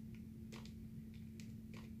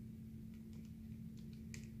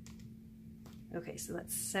 Okay, so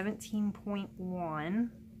that's 17.1.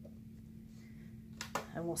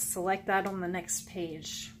 And we'll select that on the next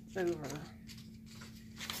page over.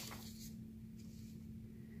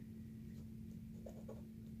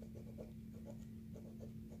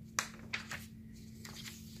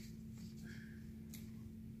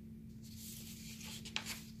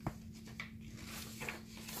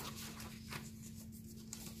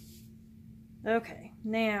 Okay,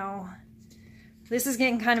 now this is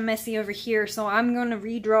getting kind of messy over here, so I'm going to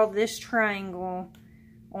redraw this triangle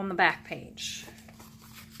on the back page.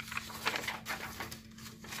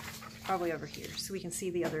 Probably over here, so we can see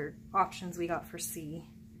the other options we got for C.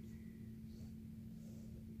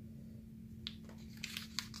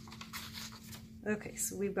 Okay,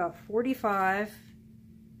 so we've got 45.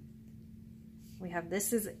 We have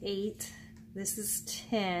this is 8, this is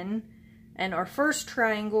 10, and our first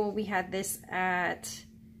triangle, we had this at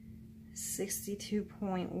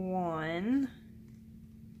 62.1,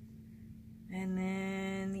 and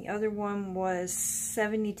then the other one was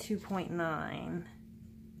 72.9.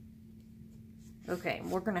 Okay,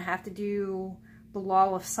 we're going to have to do the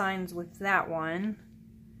law of sines with that one.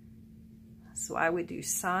 So I would do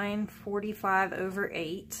sine 45 over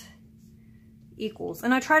 8 equals,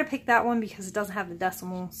 and I try to pick that one because it doesn't have the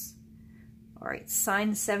decimals. All right,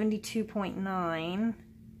 sine 72.9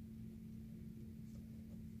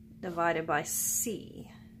 divided by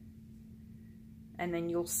C. And then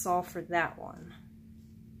you'll solve for that one.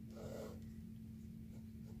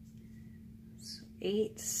 So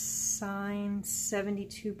 8 sine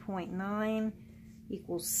 72.9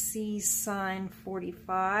 equals C sine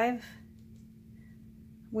 45.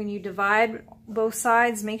 When you divide both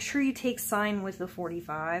sides, make sure you take sine with the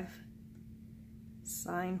 45.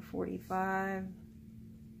 Sine 45,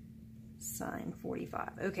 sine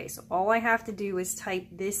 45. Okay, so all I have to do is type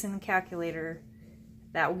this in the calculator.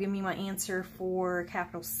 That will give me my answer for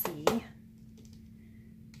capital C.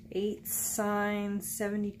 8 sine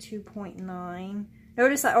 72.9.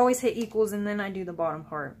 Notice I always hit equals and then I do the bottom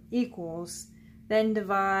part. Equals, then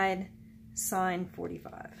divide sine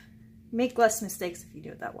 45. Make less mistakes if you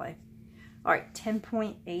do it that way. All right,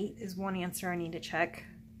 10.8 is one answer I need to check,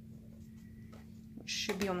 which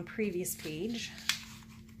should be on the previous page.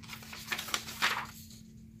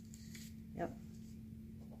 Yep.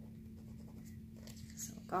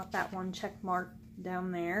 So got that one check mark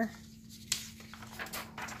down there.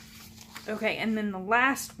 Okay, and then the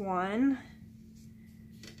last one,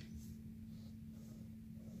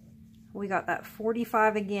 we got that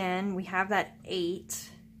 45 again. We have that 8.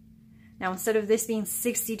 Now, instead of this being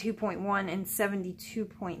 62.1 and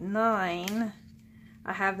 72.9,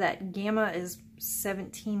 I have that gamma is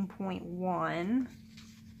 17.1.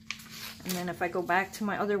 And then if I go back to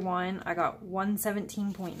my other one, I got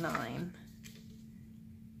 117.9.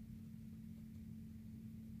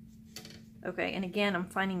 Okay, and again, I'm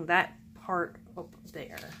finding that part up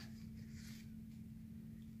there.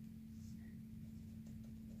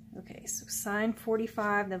 Okay, so sine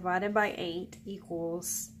 45 divided by 8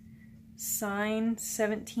 equals sine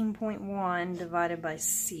 17.1 divided by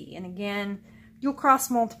c. And again, you'll cross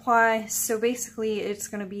multiply, so basically it's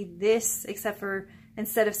going to be this, except for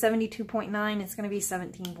instead of 72.9, it's going to be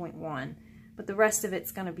 17.1. But the rest of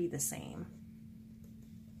it's going to be the same.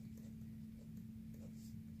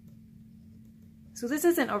 So this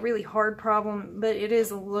isn't a really hard problem, but it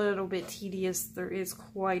is a little bit tedious. There is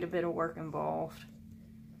quite a bit of work involved.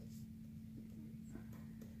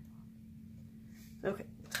 Okay,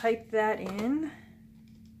 type that in.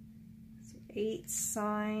 So 8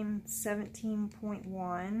 sine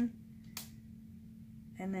 17.1,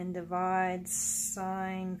 and then divide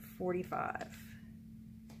sine 45.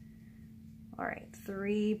 All right,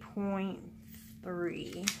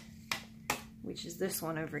 3.3, which is this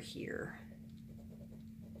one over here.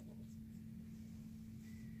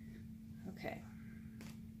 Okay.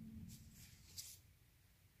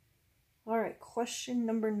 All right, question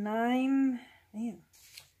number 9. Man,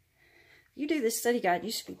 if you do this study guide,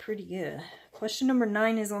 you should be pretty good. Question number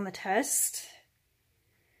 9 is on the test.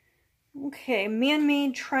 Okay,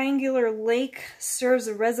 man-made triangular lake serves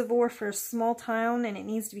a reservoir for a small town and it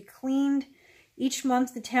needs to be cleaned. Each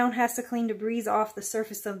month the town has to clean debris off the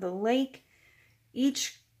surface of the lake.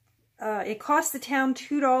 It costs the town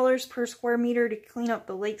 $2 per square meter to clean up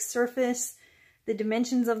the lake's surface. The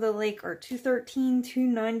dimensions of the lake are 213,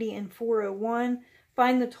 290, and 401.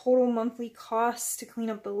 Find the total monthly costs to clean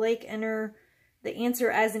up the lake. Enter the answer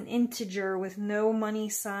as an integer with no money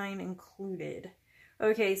sign included.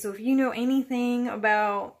 Okay, so if you know anything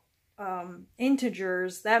about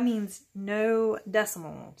integers, that means no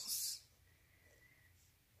decimals.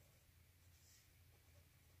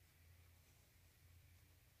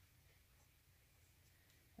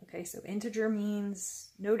 Okay, so integer means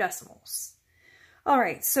no decimals.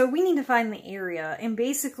 Alright, so we need to find the area, and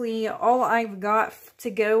basically all I've got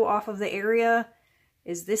to go off of the area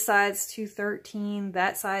is this side's 213,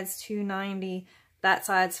 that side's 290, that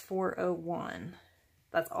side's 401.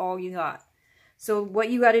 That's all you got. So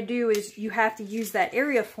what you got to do is you have to use that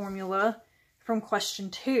area formula from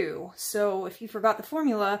question 2. So if you forgot the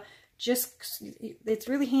formula, it's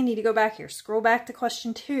really handy to go back here. Scroll back to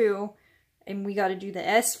question 2, and we got to do the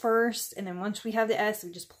S first, and then once we have the S,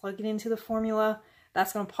 we just plug it into the formula.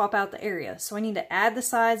 That's going to pop out the area. So I need to add the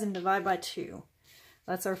sides and divide by 2.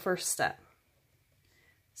 That's our first step.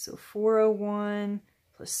 So 401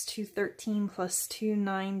 plus 213 plus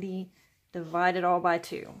 290 divided all by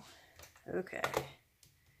 2. Okay.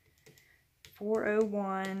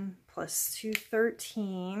 401 plus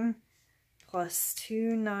 213 plus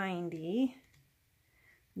 290.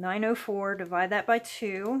 904, divide that by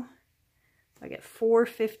 2. I get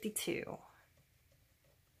 452.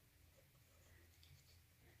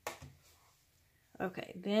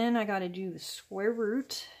 Okay, then I got to do the square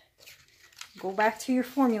root. Go back to your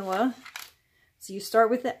formula. So you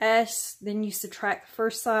start with the S, then you subtract the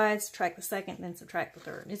first side, subtract the second, then subtract the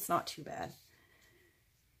third. It's not too bad.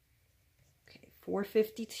 Okay,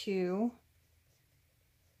 452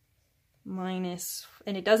 minus,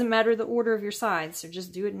 and it doesn't matter the order of your sides, so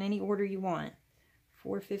just do it in any order you want.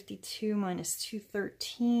 452 minus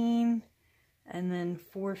 213, and then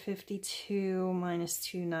 452 minus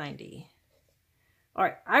 290. All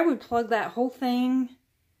right, I would plug that whole thing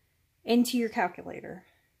into your calculator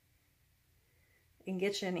and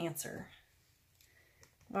get you an answer.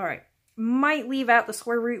 All right, might leave out the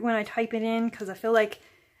square root when I type it in because I feel like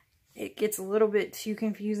it gets a little bit too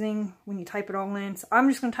confusing when you type it all in. So I'm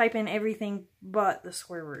just going to type in everything but the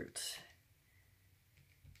square root.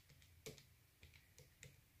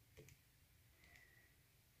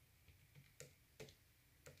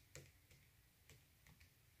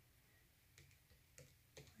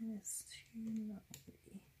 Minus 290.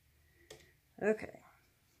 Okay.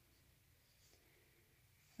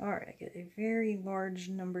 Alright, I get a very large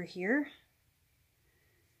number here.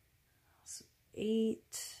 So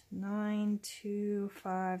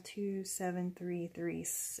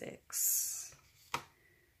 892527336.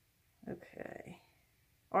 Okay.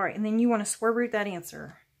 Alright, and then you want to square root that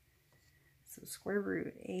answer. So square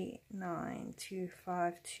root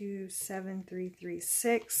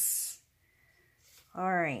 892527336.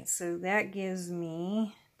 Alright, so that gives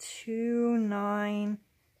me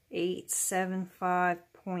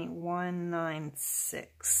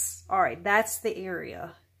 29875.196. Alright, that's the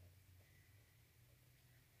area.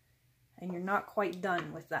 And you're not quite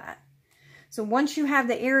done with that. So once you have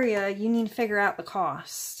the area, you need to figure out the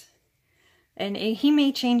cost. And he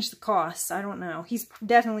may change the cost. I don't know. He's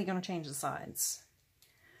definitely going to change the sides.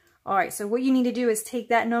 Alright, so what you need to do is take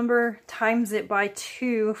that number, times it by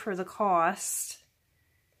 2 for the cost.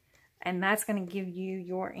 And that's going to give you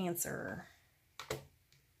your answer.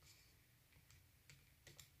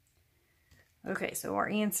 Okay, so our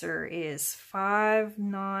answer is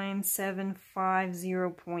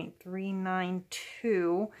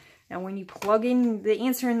 59750.392. Now when you plug in the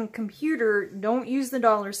answer in the computer, don't use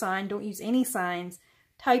the $sign, don't use any signs.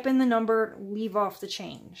 Type in the number, leave off the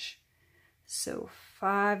change. So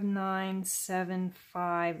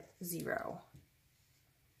 59750.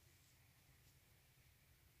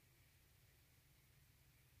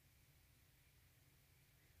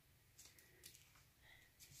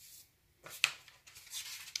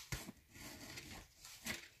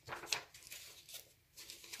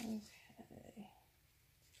 Okay.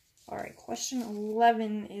 All right, question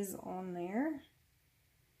 11 is on there.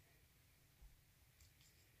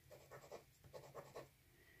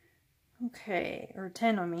 Okay, or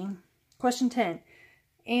 10, I mean. Question 10,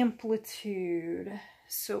 amplitude.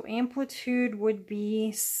 So amplitude would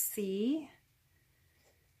be C.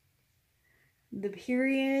 The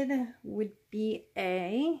period would be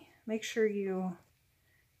A. Make sure you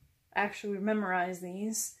actually memorize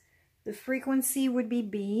these. The frequency would be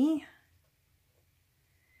B.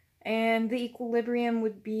 And the equilibrium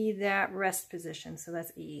would be that rest position, so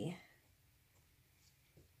that's E.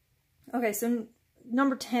 Okay, so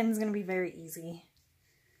number 10 is going to be very easy.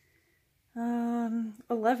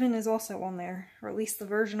 11 is also on there, or at least the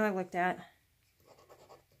version I looked at.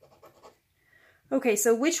 Okay,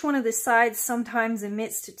 so which one of the sides sometimes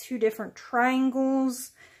emits to two different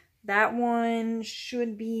triangles? That one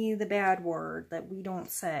should be the bad word that we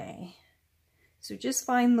don't say. So just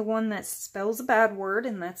find the one that spells a bad word,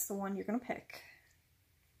 and that's the one you're going to pick.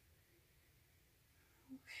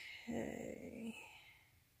 Okay.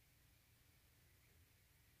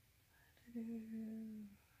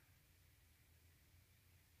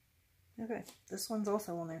 Okay, this one's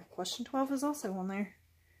also on there. Question 12 is also on there.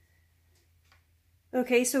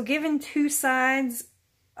 Okay, so given two sides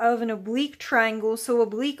of an oblique triangle, so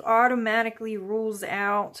oblique automatically rules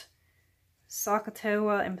out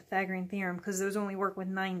SOHCAHTOA and Pythagorean theorem because those only work with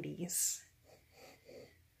 90s.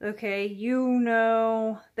 Okay, you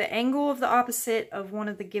know the angle of the opposite of one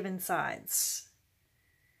of the given sides.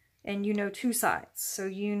 And you know two sides. So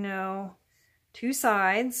you know two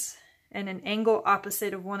sides and an angle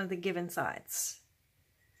opposite of one of the given sides.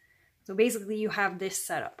 So basically you have this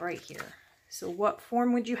setup right here. So what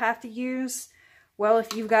form would you have to use? Well,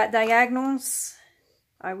 if you've got diagonals,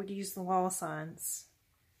 I would use the law of sines.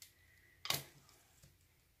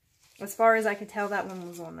 As far as I could tell, that one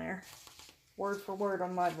was on there. Word for word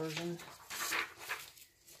on my version.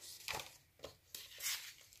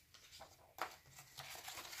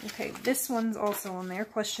 Okay, this one's also on there.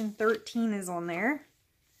 Question 13 is on there.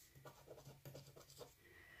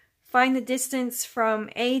 Find the distance from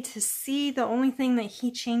A to C. The only thing that he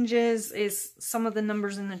changes is some of the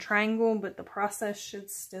numbers in the triangle, but the process should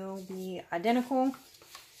still be identical.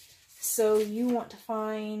 So you want to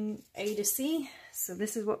find A to C. So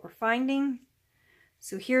this is what we're finding.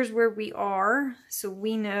 So here's where we are. So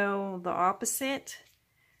we know the opposite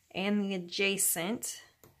and the adjacent.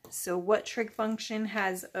 So what trig function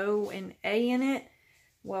has O and A in it?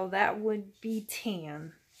 Well, that would be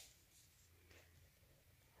tan.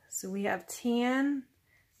 So we have tan,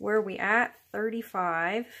 where are we at?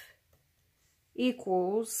 35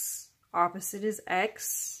 equals, opposite is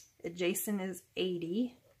x, adjacent is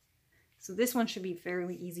 80. So this one should be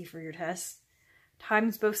fairly easy for your test.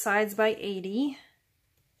 Times both sides by 80.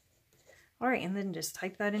 All right, and then just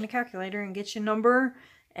type that in a calculator and get your number.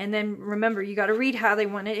 And then remember, you got to read how they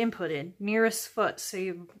want it inputted. Nearest foot, so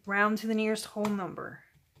you round to the nearest whole number.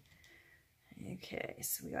 Okay,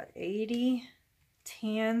 so we got 80,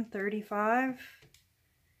 tan, 35,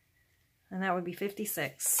 and that would be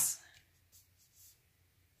 56.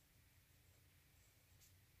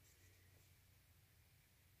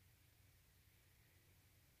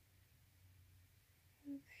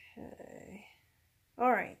 Okay,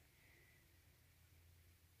 all right.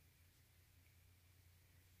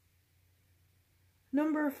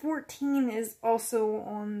 Number 14 is also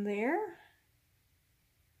on there.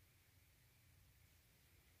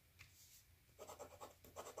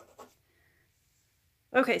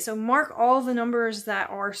 Okay, so mark all the numbers that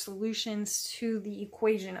are solutions to the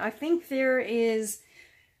equation. I think there is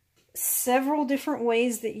several different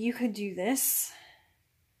ways that you could do this.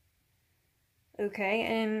 Okay,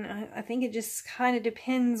 and I think it just kind of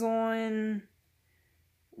depends on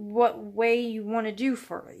what way you want to do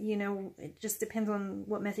for it. You know, it just depends on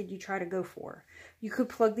what method you try to go for. You could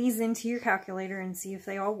plug these into your calculator and see if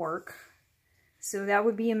they all work. So that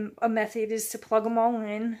would be a method, is to plug them all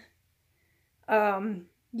in.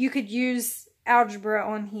 You could use algebra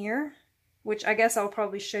on here, which I guess I'll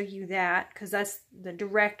probably show you that because that's the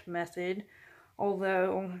direct method,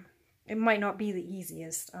 although it might not be the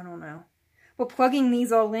easiest. I don't know. But plugging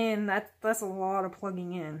these all in, that's a lot of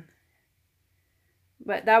plugging in.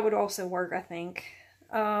 But that would also work, I think.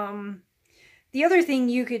 The other thing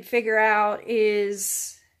you could figure out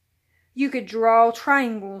is you could draw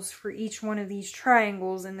triangles for each one of these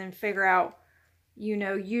triangles and then figure out, you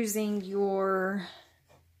know, using your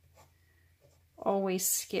always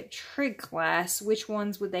skip trig class, which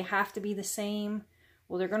ones would they have to be the same?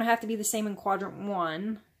 Well, they're going to have to be the same in quadrant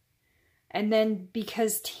 1. And then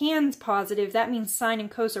because tan's positive, that means sine and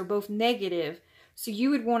cos are both negative. So you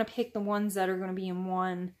would want to pick the ones that are going to be in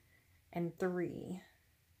 1 and 3.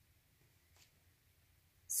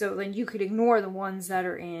 So then you could ignore the ones that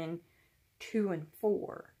are in 2 and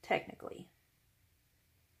 4, technically.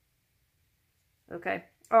 Okay,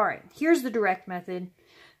 alright, here's the direct method.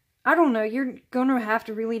 I don't know, you're going to have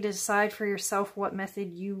to really decide for yourself what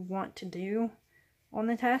method you want to do on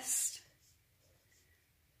the test.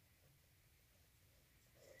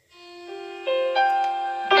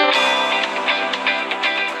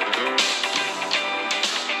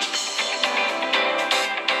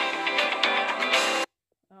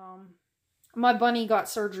 My bunny got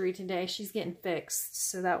surgery today. She's getting fixed,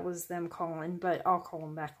 so that was them calling, but I'll call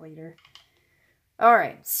them back later.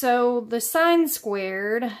 Alright, so the sine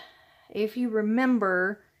squared, if you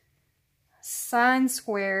remember, sine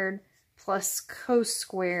squared plus cos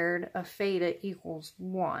squared of theta equals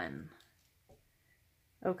 1.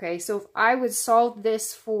 Okay, so if I would solve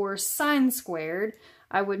this for sine squared,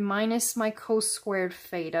 I would minus my cos squared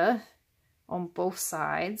theta on both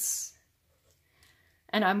sides.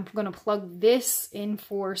 And I'm going to plug this in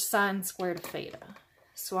for sine squared of theta.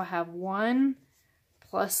 So I have 1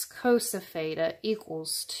 plus cos of theta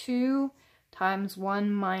equals 2 times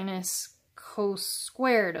 1 minus cos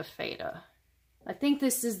squared of theta. I think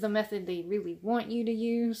this is the method they really want you to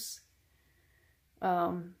use.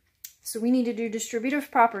 So we need to do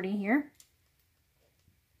distributive property here.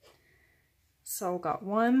 So I've got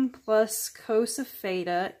 1 plus cos of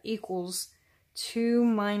theta equals 2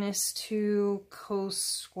 minus 2 cos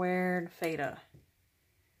squared theta.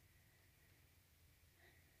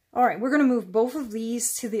 Alright, we're going to move both of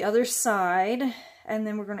these to the other side, and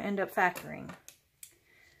then we're going to end up factoring.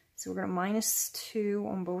 So we're going to minus 2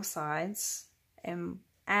 on both sides, and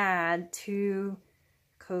add 2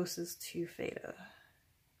 cos 2 theta.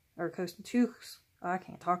 Or cos 2, oh, I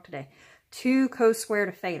can't talk today. 2 cos squared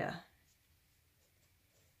of theta.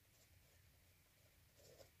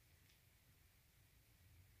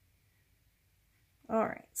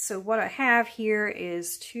 Alright, so what I have here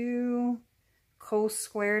is 2 cos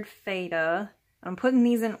squared theta. I'm putting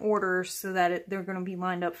these in order so that they're going to be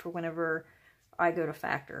lined up for whenever I go to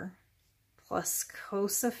factor. Plus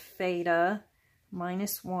cos of theta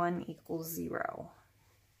minus 1 equals 0.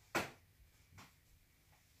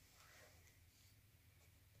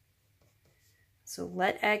 So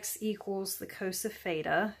let x equals the cos of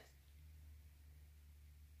theta.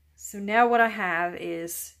 So now what I have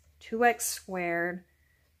is 2x squared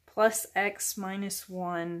plus x minus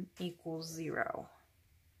 1 equals 0.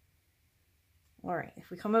 Alright,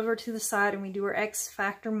 if we come over to the side and we do our x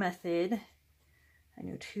factor method, I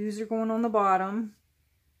know 2's are going on the bottom.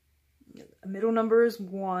 The middle number is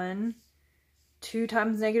 1. 2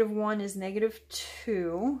 times negative 1 is negative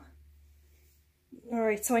 2.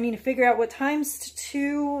 Alright, so I need to figure out what times to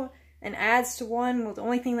 2 and adds to 1. Well, the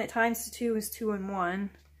only thing that times to 2 is 2 and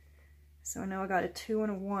 1. So now I got a 2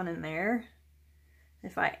 and a 1 in there.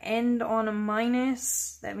 If I end on a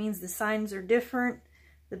minus, that means the signs are different.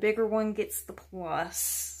 The bigger one gets the plus.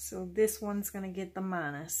 So this one's going to get the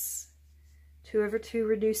minus. 2 over 2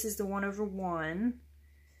 reduces to 1 over 1.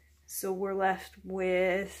 So we're left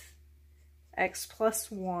with x plus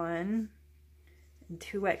 1 and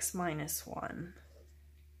 2x minus 1.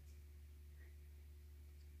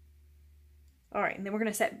 Alright, and then we're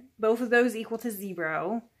going to set both of those equal to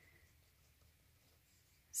 0.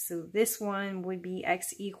 So this one would be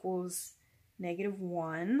x equals negative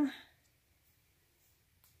 1.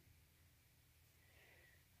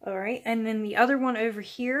 Alright, and then the other one over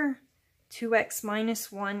here, 2x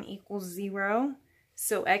minus 1 equals 0.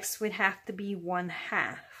 So x would have to be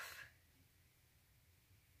 1/2.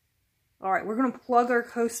 Alright, we're going to plug our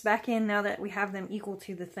cos back in now that we have them equal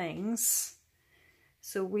to the things.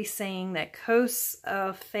 So we're saying that cos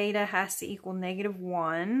of theta has to equal negative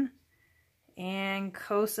 1. And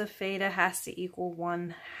cos of theta has to equal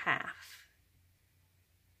 1/2.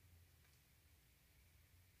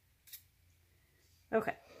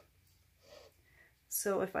 Okay.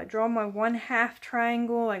 So if I draw my 1/2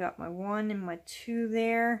 triangle, I got my 1 and my 2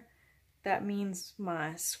 there. That means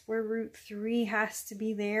my square root 3 has to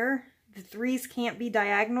be there. The 3's can't be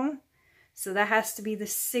diagonal, so that has to be the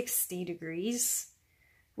 60 degrees,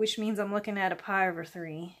 which means I'm looking at a pi over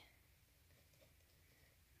 3.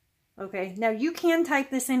 Okay, now you can type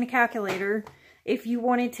this in a calculator if you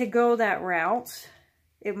wanted to go that route.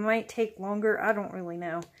 It might take longer, I don't really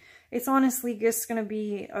know. It's honestly just going to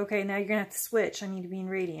be, okay, now you're going to have to switch. I need to be in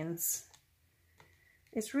radians.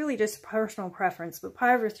 It's really just personal preference, but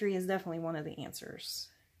pi over 3 is definitely one of the answers.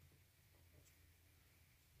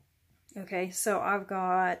 Okay, so I've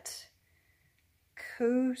got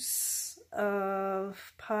cos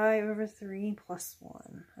of pi over 3 plus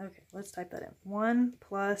 1. Okay, let's type that in. 1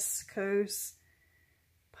 plus cos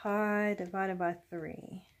pi divided by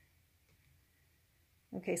 3.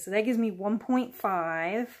 Okay, so that gives me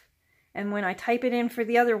 1.5. And when I type it in for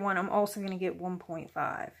the other one, I'm also going to get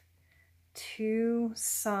 1.5. 2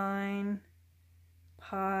 sine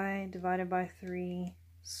pi divided by 3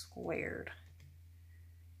 squared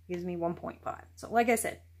gives me 1.5. So like I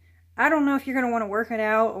said, I don't know if you're going to want to work it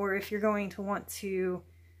out or if you're going to want to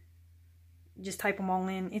just type them all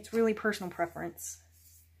in. It's really personal preference.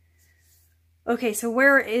 Okay, so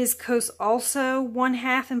where is cos also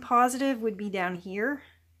 1/2 and positive would be down here.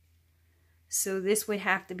 So this would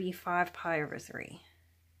have to be 5 pi over 3.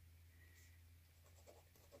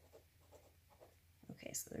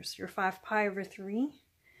 Okay, so there's your 5 pi over 3.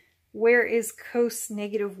 Where is cos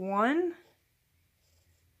 -1?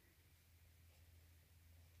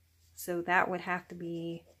 So that would have to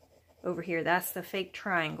be over here. That's the fake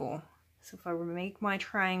triangle. So if I were to make my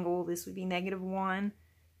triangle, this would be -1,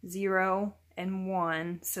 0, and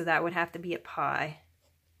 1. So that would have to be at pi.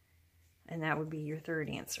 And that would be your third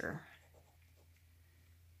answer.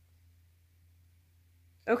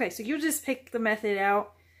 Okay, so you'll just pick the method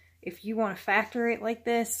out if you want to factor it like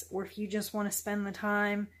this, or if you just want to spend the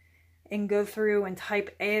time and go through and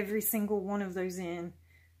type every single one of those in.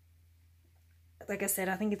 Like I said,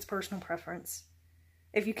 I think it's personal preference.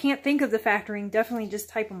 If you can't think of the factoring, definitely just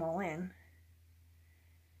type them all in.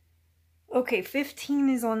 Okay, 15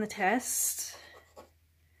 is on the test.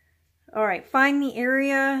 All right, find the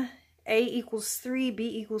area. A equals 3,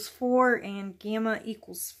 B equals 4, and gamma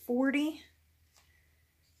equals 40.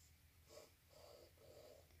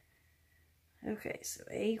 Okay, so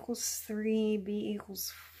A equals 3, B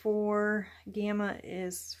equals 4, gamma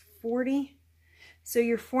is 40. So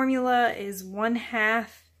your formula is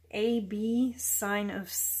 1/2 AB sine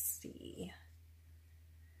of C.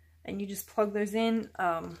 And you just plug those in.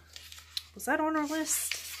 Was that on our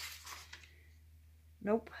list?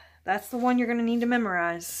 Nope. That's the one you're going to need to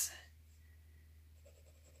memorize.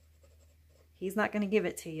 He's not going to give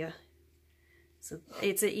it to you. So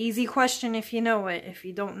it's an easy question if you know it. If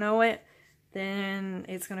you don't know it, then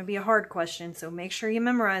it's going to be a hard question. So make sure you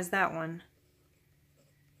memorize that one.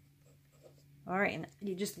 Alright, and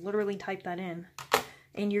you just literally type that in.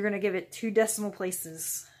 And you're going to give it 2 decimal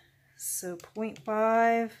places. So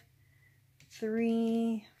 0.5,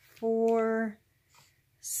 3, 4,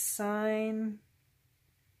 sine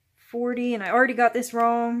 40. And I already got this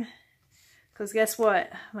wrong. Because guess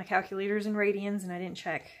what? My calculator's in radians and I didn't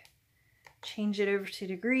check. Change it over to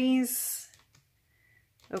degrees.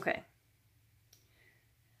 Okay.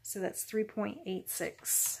 So that's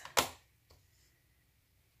 3.86.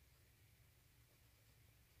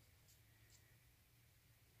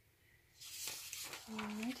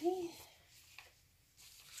 Alrighty.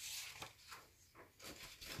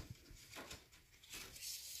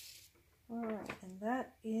 Alright, and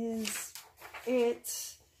that is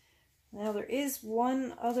it. Now there is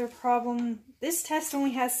one other problem. This test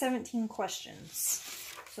only has 17 questions.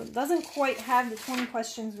 So it doesn't quite have the 20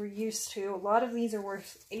 questions we're used to. A lot of these are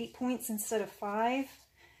worth 8 points instead of 5.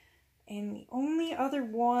 And the only other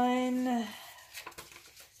one,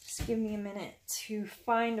 just give me a minute to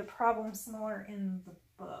find a problem similar in the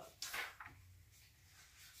book.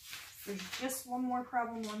 There's just one more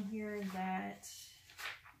problem on here that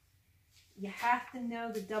you have to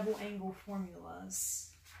know the double angle formulas.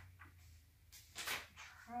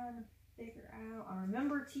 I'm trying to figure out. I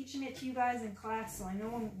remember teaching it to you guys in class, so I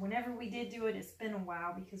know whenever we did do it, it's been a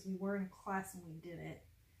while because we were in class and we did it.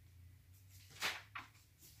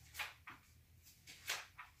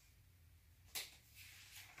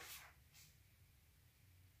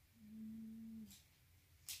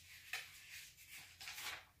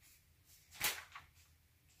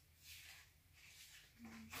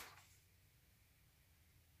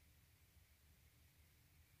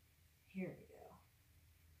 Here we go.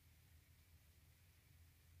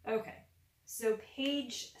 Okay, So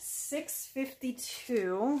page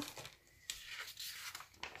 652.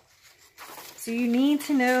 So you need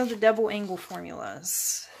to know the double angle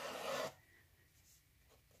formulas.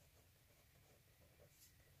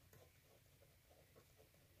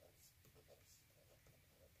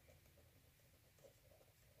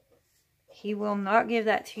 He will not give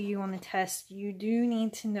that to you on the test. You do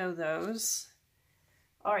need to know those.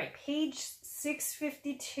 All right, page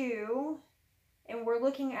 652, and we're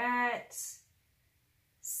looking at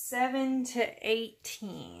 7 to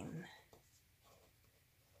 18.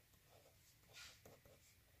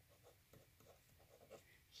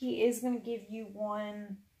 He is going to give you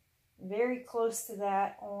one very close to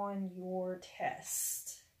that on your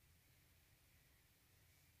test.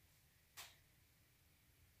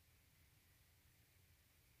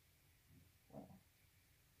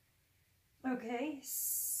 Okay,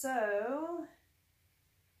 so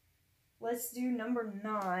let's do number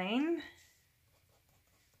 9.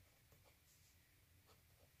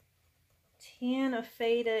 Tan of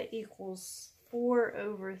theta equals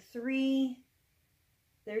 4/3.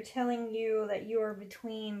 They're telling you that you are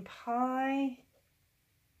between pi,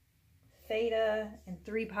 theta, and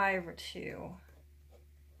 3π/2.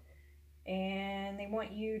 And they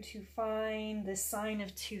want you to find the sine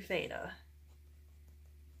of 2 theta.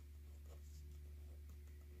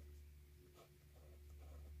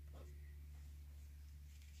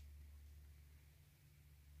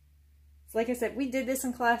 So like I said, we did this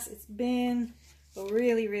in class. It's been a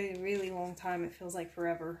really, really, really long time. It feels like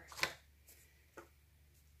forever.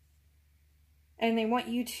 And they want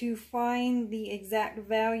you to find the exact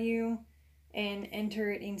value and enter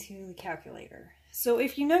it into the calculator. So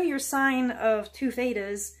if you know your sine of 2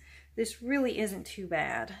 thetas, this really isn't too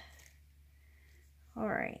bad. All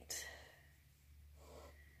right.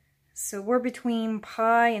 So we're between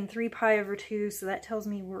pi and 3π/2, so that tells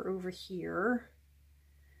me we're over here.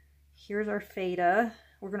 Here's our theta.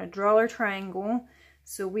 We're going to draw our triangle.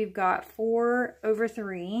 So we've got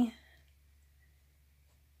 4/3.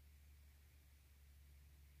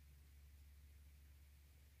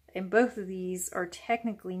 And both of these are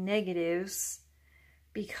technically negatives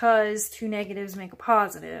because 2 negatives make a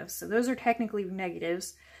positive. So those are technically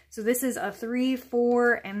negatives. So this is a 3,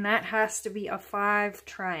 4, and that has to be a 5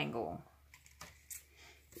 triangle.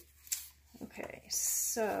 Okay,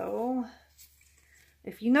 so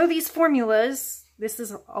if you know these formulas, this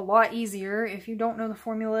is a lot easier. If you don't know the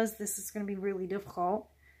formulas, this is going to be really difficult.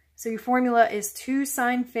 So your formula is 2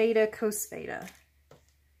 sine theta cos theta.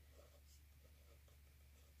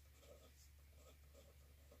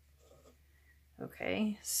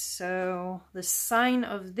 Okay, so the sine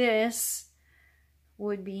of this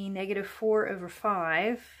would be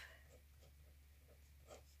 -4/5.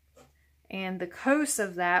 And the cos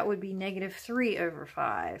of that would be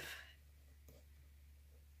 -3/5.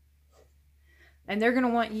 And they're going to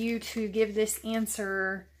want you to give this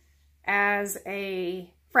answer as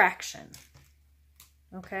a fraction.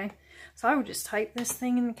 Okay, so I would just type this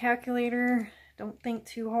thing in the calculator. Don't think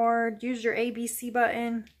too hard. Use your ABC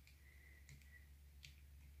button.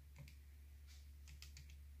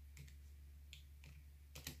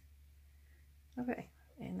 Okay,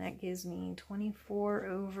 and that gives me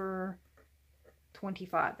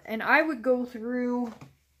 24/25. And I would go through,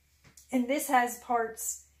 and this has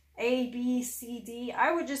parts A, B, C, D.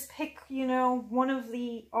 I would just pick, you know, one of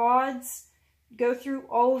the odds, go through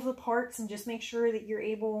all of the parts and just make sure that you're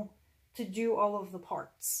able to do all of the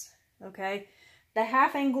parts. Okay, the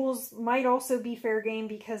half angles might also be fair game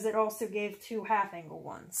because it also gave 2 half angle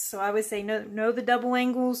ones. So I would say know the double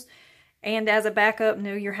angles, and as a backup,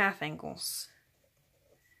 know your half angles.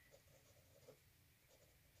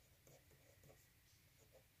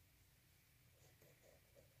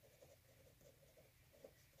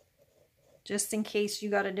 Just in case you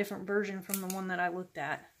got a different version from the one that I looked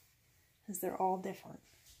at, because they're all different.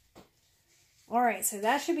 Alright, so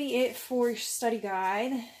that should be it for your study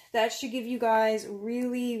guide. That should give you guys a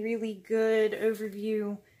really, really good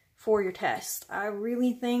overview for your test. I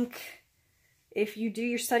really think if you do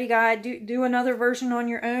your study guide, do another version on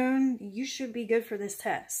your own, you should be good for this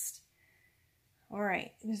test.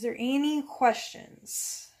 Alright, is there any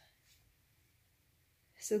questions?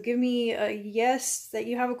 So give me a yes that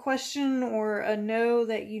you have a question or a no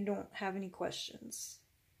that you don't have any questions.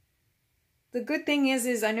 The good thing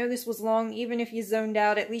is I know this was long. Even if you zoned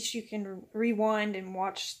out, at least you can rewind and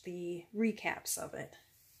watch the recaps of it.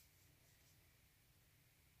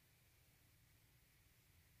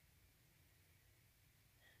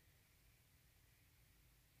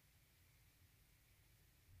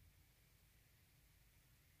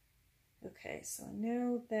 Okay, so I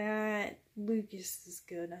know that Lucas is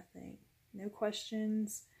good, I think. No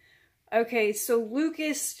questions. Okay, so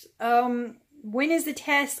Lucas, when is the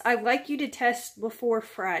test? I'd like you to test before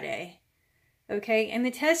Friday. Okay, and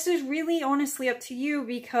the test is really honestly up to you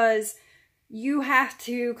because you have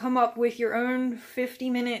to come up with your own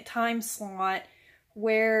 50-minute time slot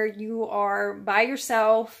where you are by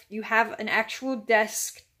yourself. You have an actual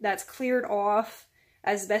desk that's cleared off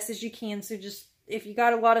as best as you can. So just, if you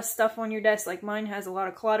got a lot of stuff on your desk, like mine has a lot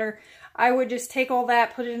of clutter, I would just take all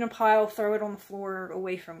that, put it in a pile, throw it on the floor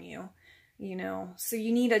away from you. You know, so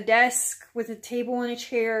you need a desk with a table and a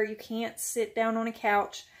chair. You can't sit down on a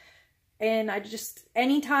couch. And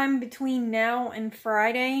anytime between now and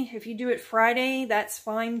Friday, if you do it Friday, that's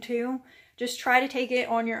fine too. Just try to take it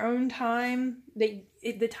on your own time.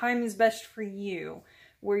 The time is best for you,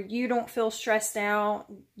 where you don't feel stressed out.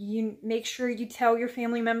 You make sure you tell your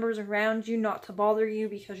family members around you not to bother you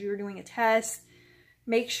because you're doing a test.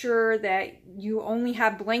 Make sure that you only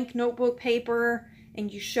have blank notebook paper and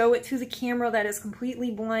you show it to the camera that is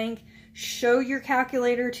completely blank. Show your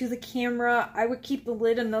calculator to the camera. I would keep the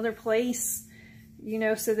lid another place, you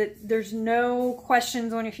know, so that there's no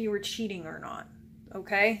questions on if you were cheating or not.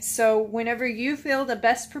 Okay, so whenever you feel the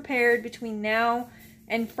best prepared between now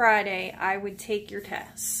and Friday, I would take your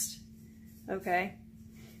test. Okay.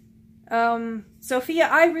 Sophia,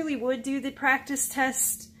 I really would do the practice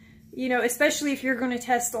test, you know, especially if you're going to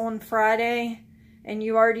test on Friday and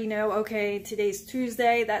you already know, okay, today's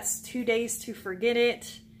Tuesday, that's 2 days to forget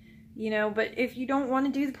it, you know. But if you don't want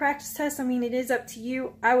to do the practice test, I mean, it is up to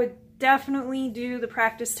you. I would definitely do the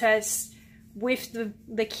practice test with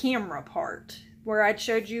the camera part, where I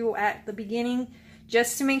showed you at the beginning,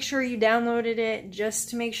 just to make sure you downloaded it, just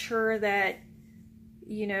to make sure that,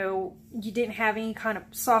 you know, you didn't have any kind of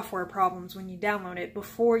software problems when you download it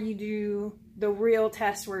before you do the real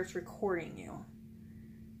test where it's recording you.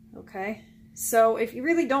 Okay? So if you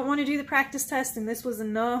really don't want to do the practice test and this was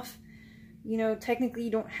enough, you know, technically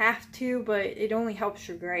you don't have to, but it only helps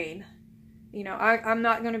your grade. You know, I'm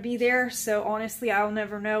not going to be there, so honestly, I'll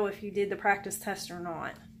never know if you did the practice test or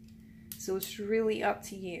not. So it's really up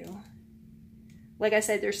to you. Like I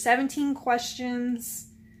said, there's 17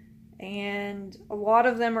 questions, and a lot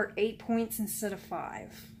of them are 8 points instead of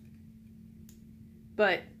 5.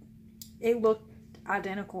 But it looked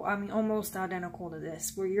identical. I mean, almost identical to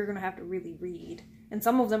this, where you're going to have to really read. And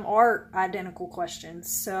some of them are identical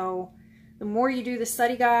questions. So the more you do the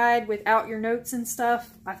study guide without your notes and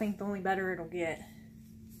stuff, I think the only better it'll get.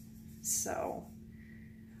 So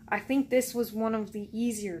I think this was one of the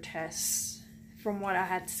easier tests from what I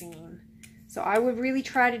had seen. So I would really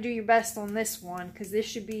try to do your best on this one, because this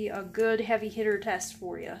should be a good heavy hitter test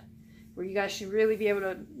for you, where you guys should really be able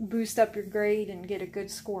to boost up your grade and get a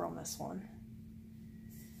good score on this one.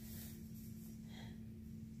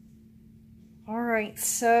 Alright,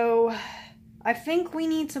 so I think we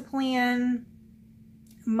need to plan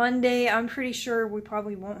Monday. I'm pretty sure we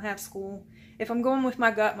probably won't have school. If I'm going with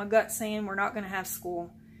my gut's saying we're not going to have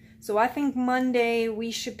school. So I think Monday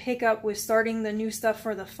we should pick up with starting the new stuff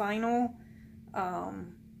for the final.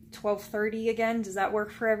 12:30 again. Does that work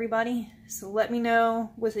for everybody? So let me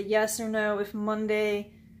know with a yes or no if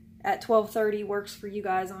Monday at 12:30 works for you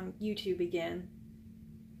guys on YouTube again.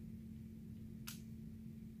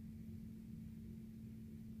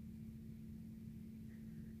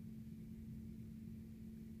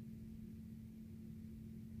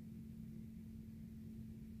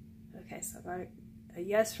 Okay, so I got a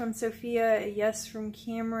yes from Sophia, a yes from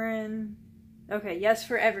Cameron. Okay, yes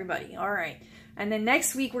for everybody. All right. And then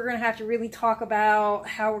next week, we're going to have to really talk about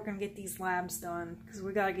how we're going to get these labs done, because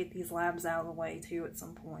we got to get these labs out of the way, too, at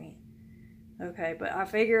some point. Okay, but I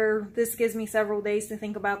figure this gives me several days to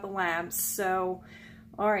think about the labs. So,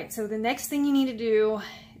 all right, so the next thing you need to do,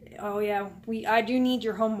 oh, yeah, I do need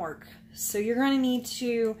your homework. So you're going to need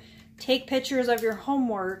to take pictures of your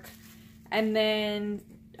homework and then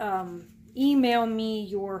email me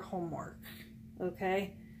your homework,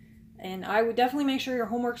 okay? And I would definitely make sure your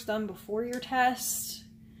homework's done before your test.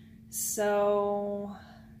 So,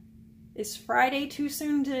 is Friday too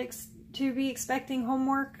soon to be expecting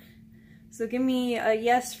homework? So give me a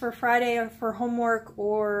yes for Friday for homework,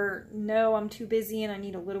 or no, I'm too busy and I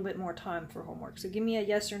need a little bit more time for homework. So give me a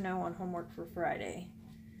yes or no on homework for Friday.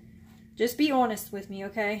 Just be honest with me,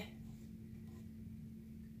 okay?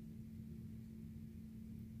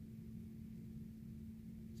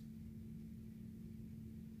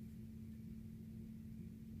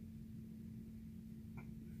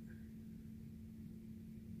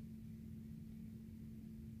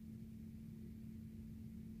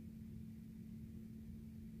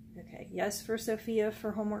 Okay, yes for Sophia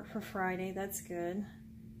for homework for Friday. That's good.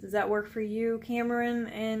 Does that work for you, Cameron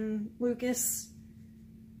and Lucas?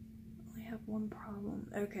 I have one problem.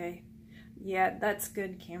 Okay. Yeah, that's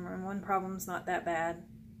good, Cameron. One problem's not that bad.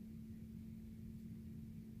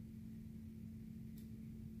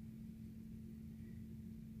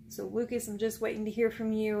 So Lucas, I'm just waiting to hear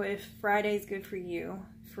from you if Friday's good for you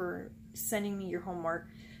for sending me your homework.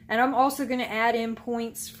 And I'm also going to add in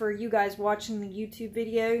points for you guys watching the YouTube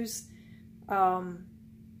videos,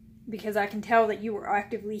 because I can tell that you were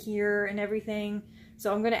actively here and everything.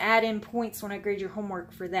 So I'm going to add in points when I grade your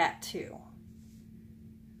homework for that too,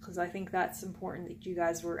 because I think that's important that you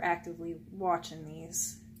guys were actively watching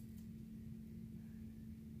these.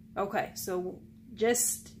 Okay, so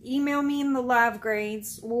just email me in the live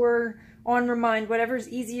grades or on Remind, whatever's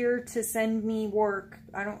easier to send me work.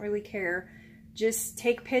 I don't really care. Just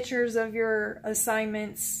take pictures of your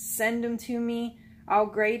assignments, send them to me. I'll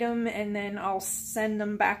grade them and then I'll send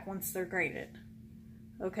them back once they're graded.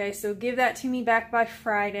 Okay, so give that to me back by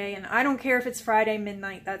Friday. And I don't care if it's Friday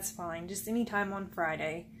midnight, that's fine. Just anytime on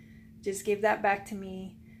Friday. Just give that back to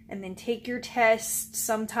me. And then take your test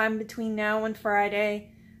sometime between now and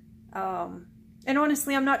Friday. And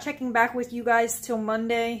honestly, I'm not checking back with you guys till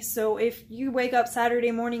Monday. So if you wake up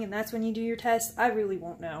Saturday morning and that's when you do your test, I really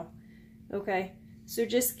won't know. Okay, so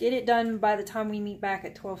just get it done by the time we meet back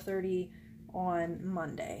at 12:30 on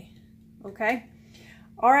Monday. Okay?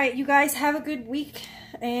 All right, you guys have a good week,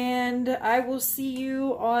 and I will see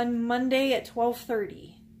you on Monday at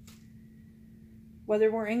 12:30. Whether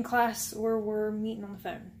we're in class or we're meeting on the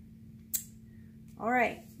phone. All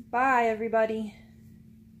right, bye everybody.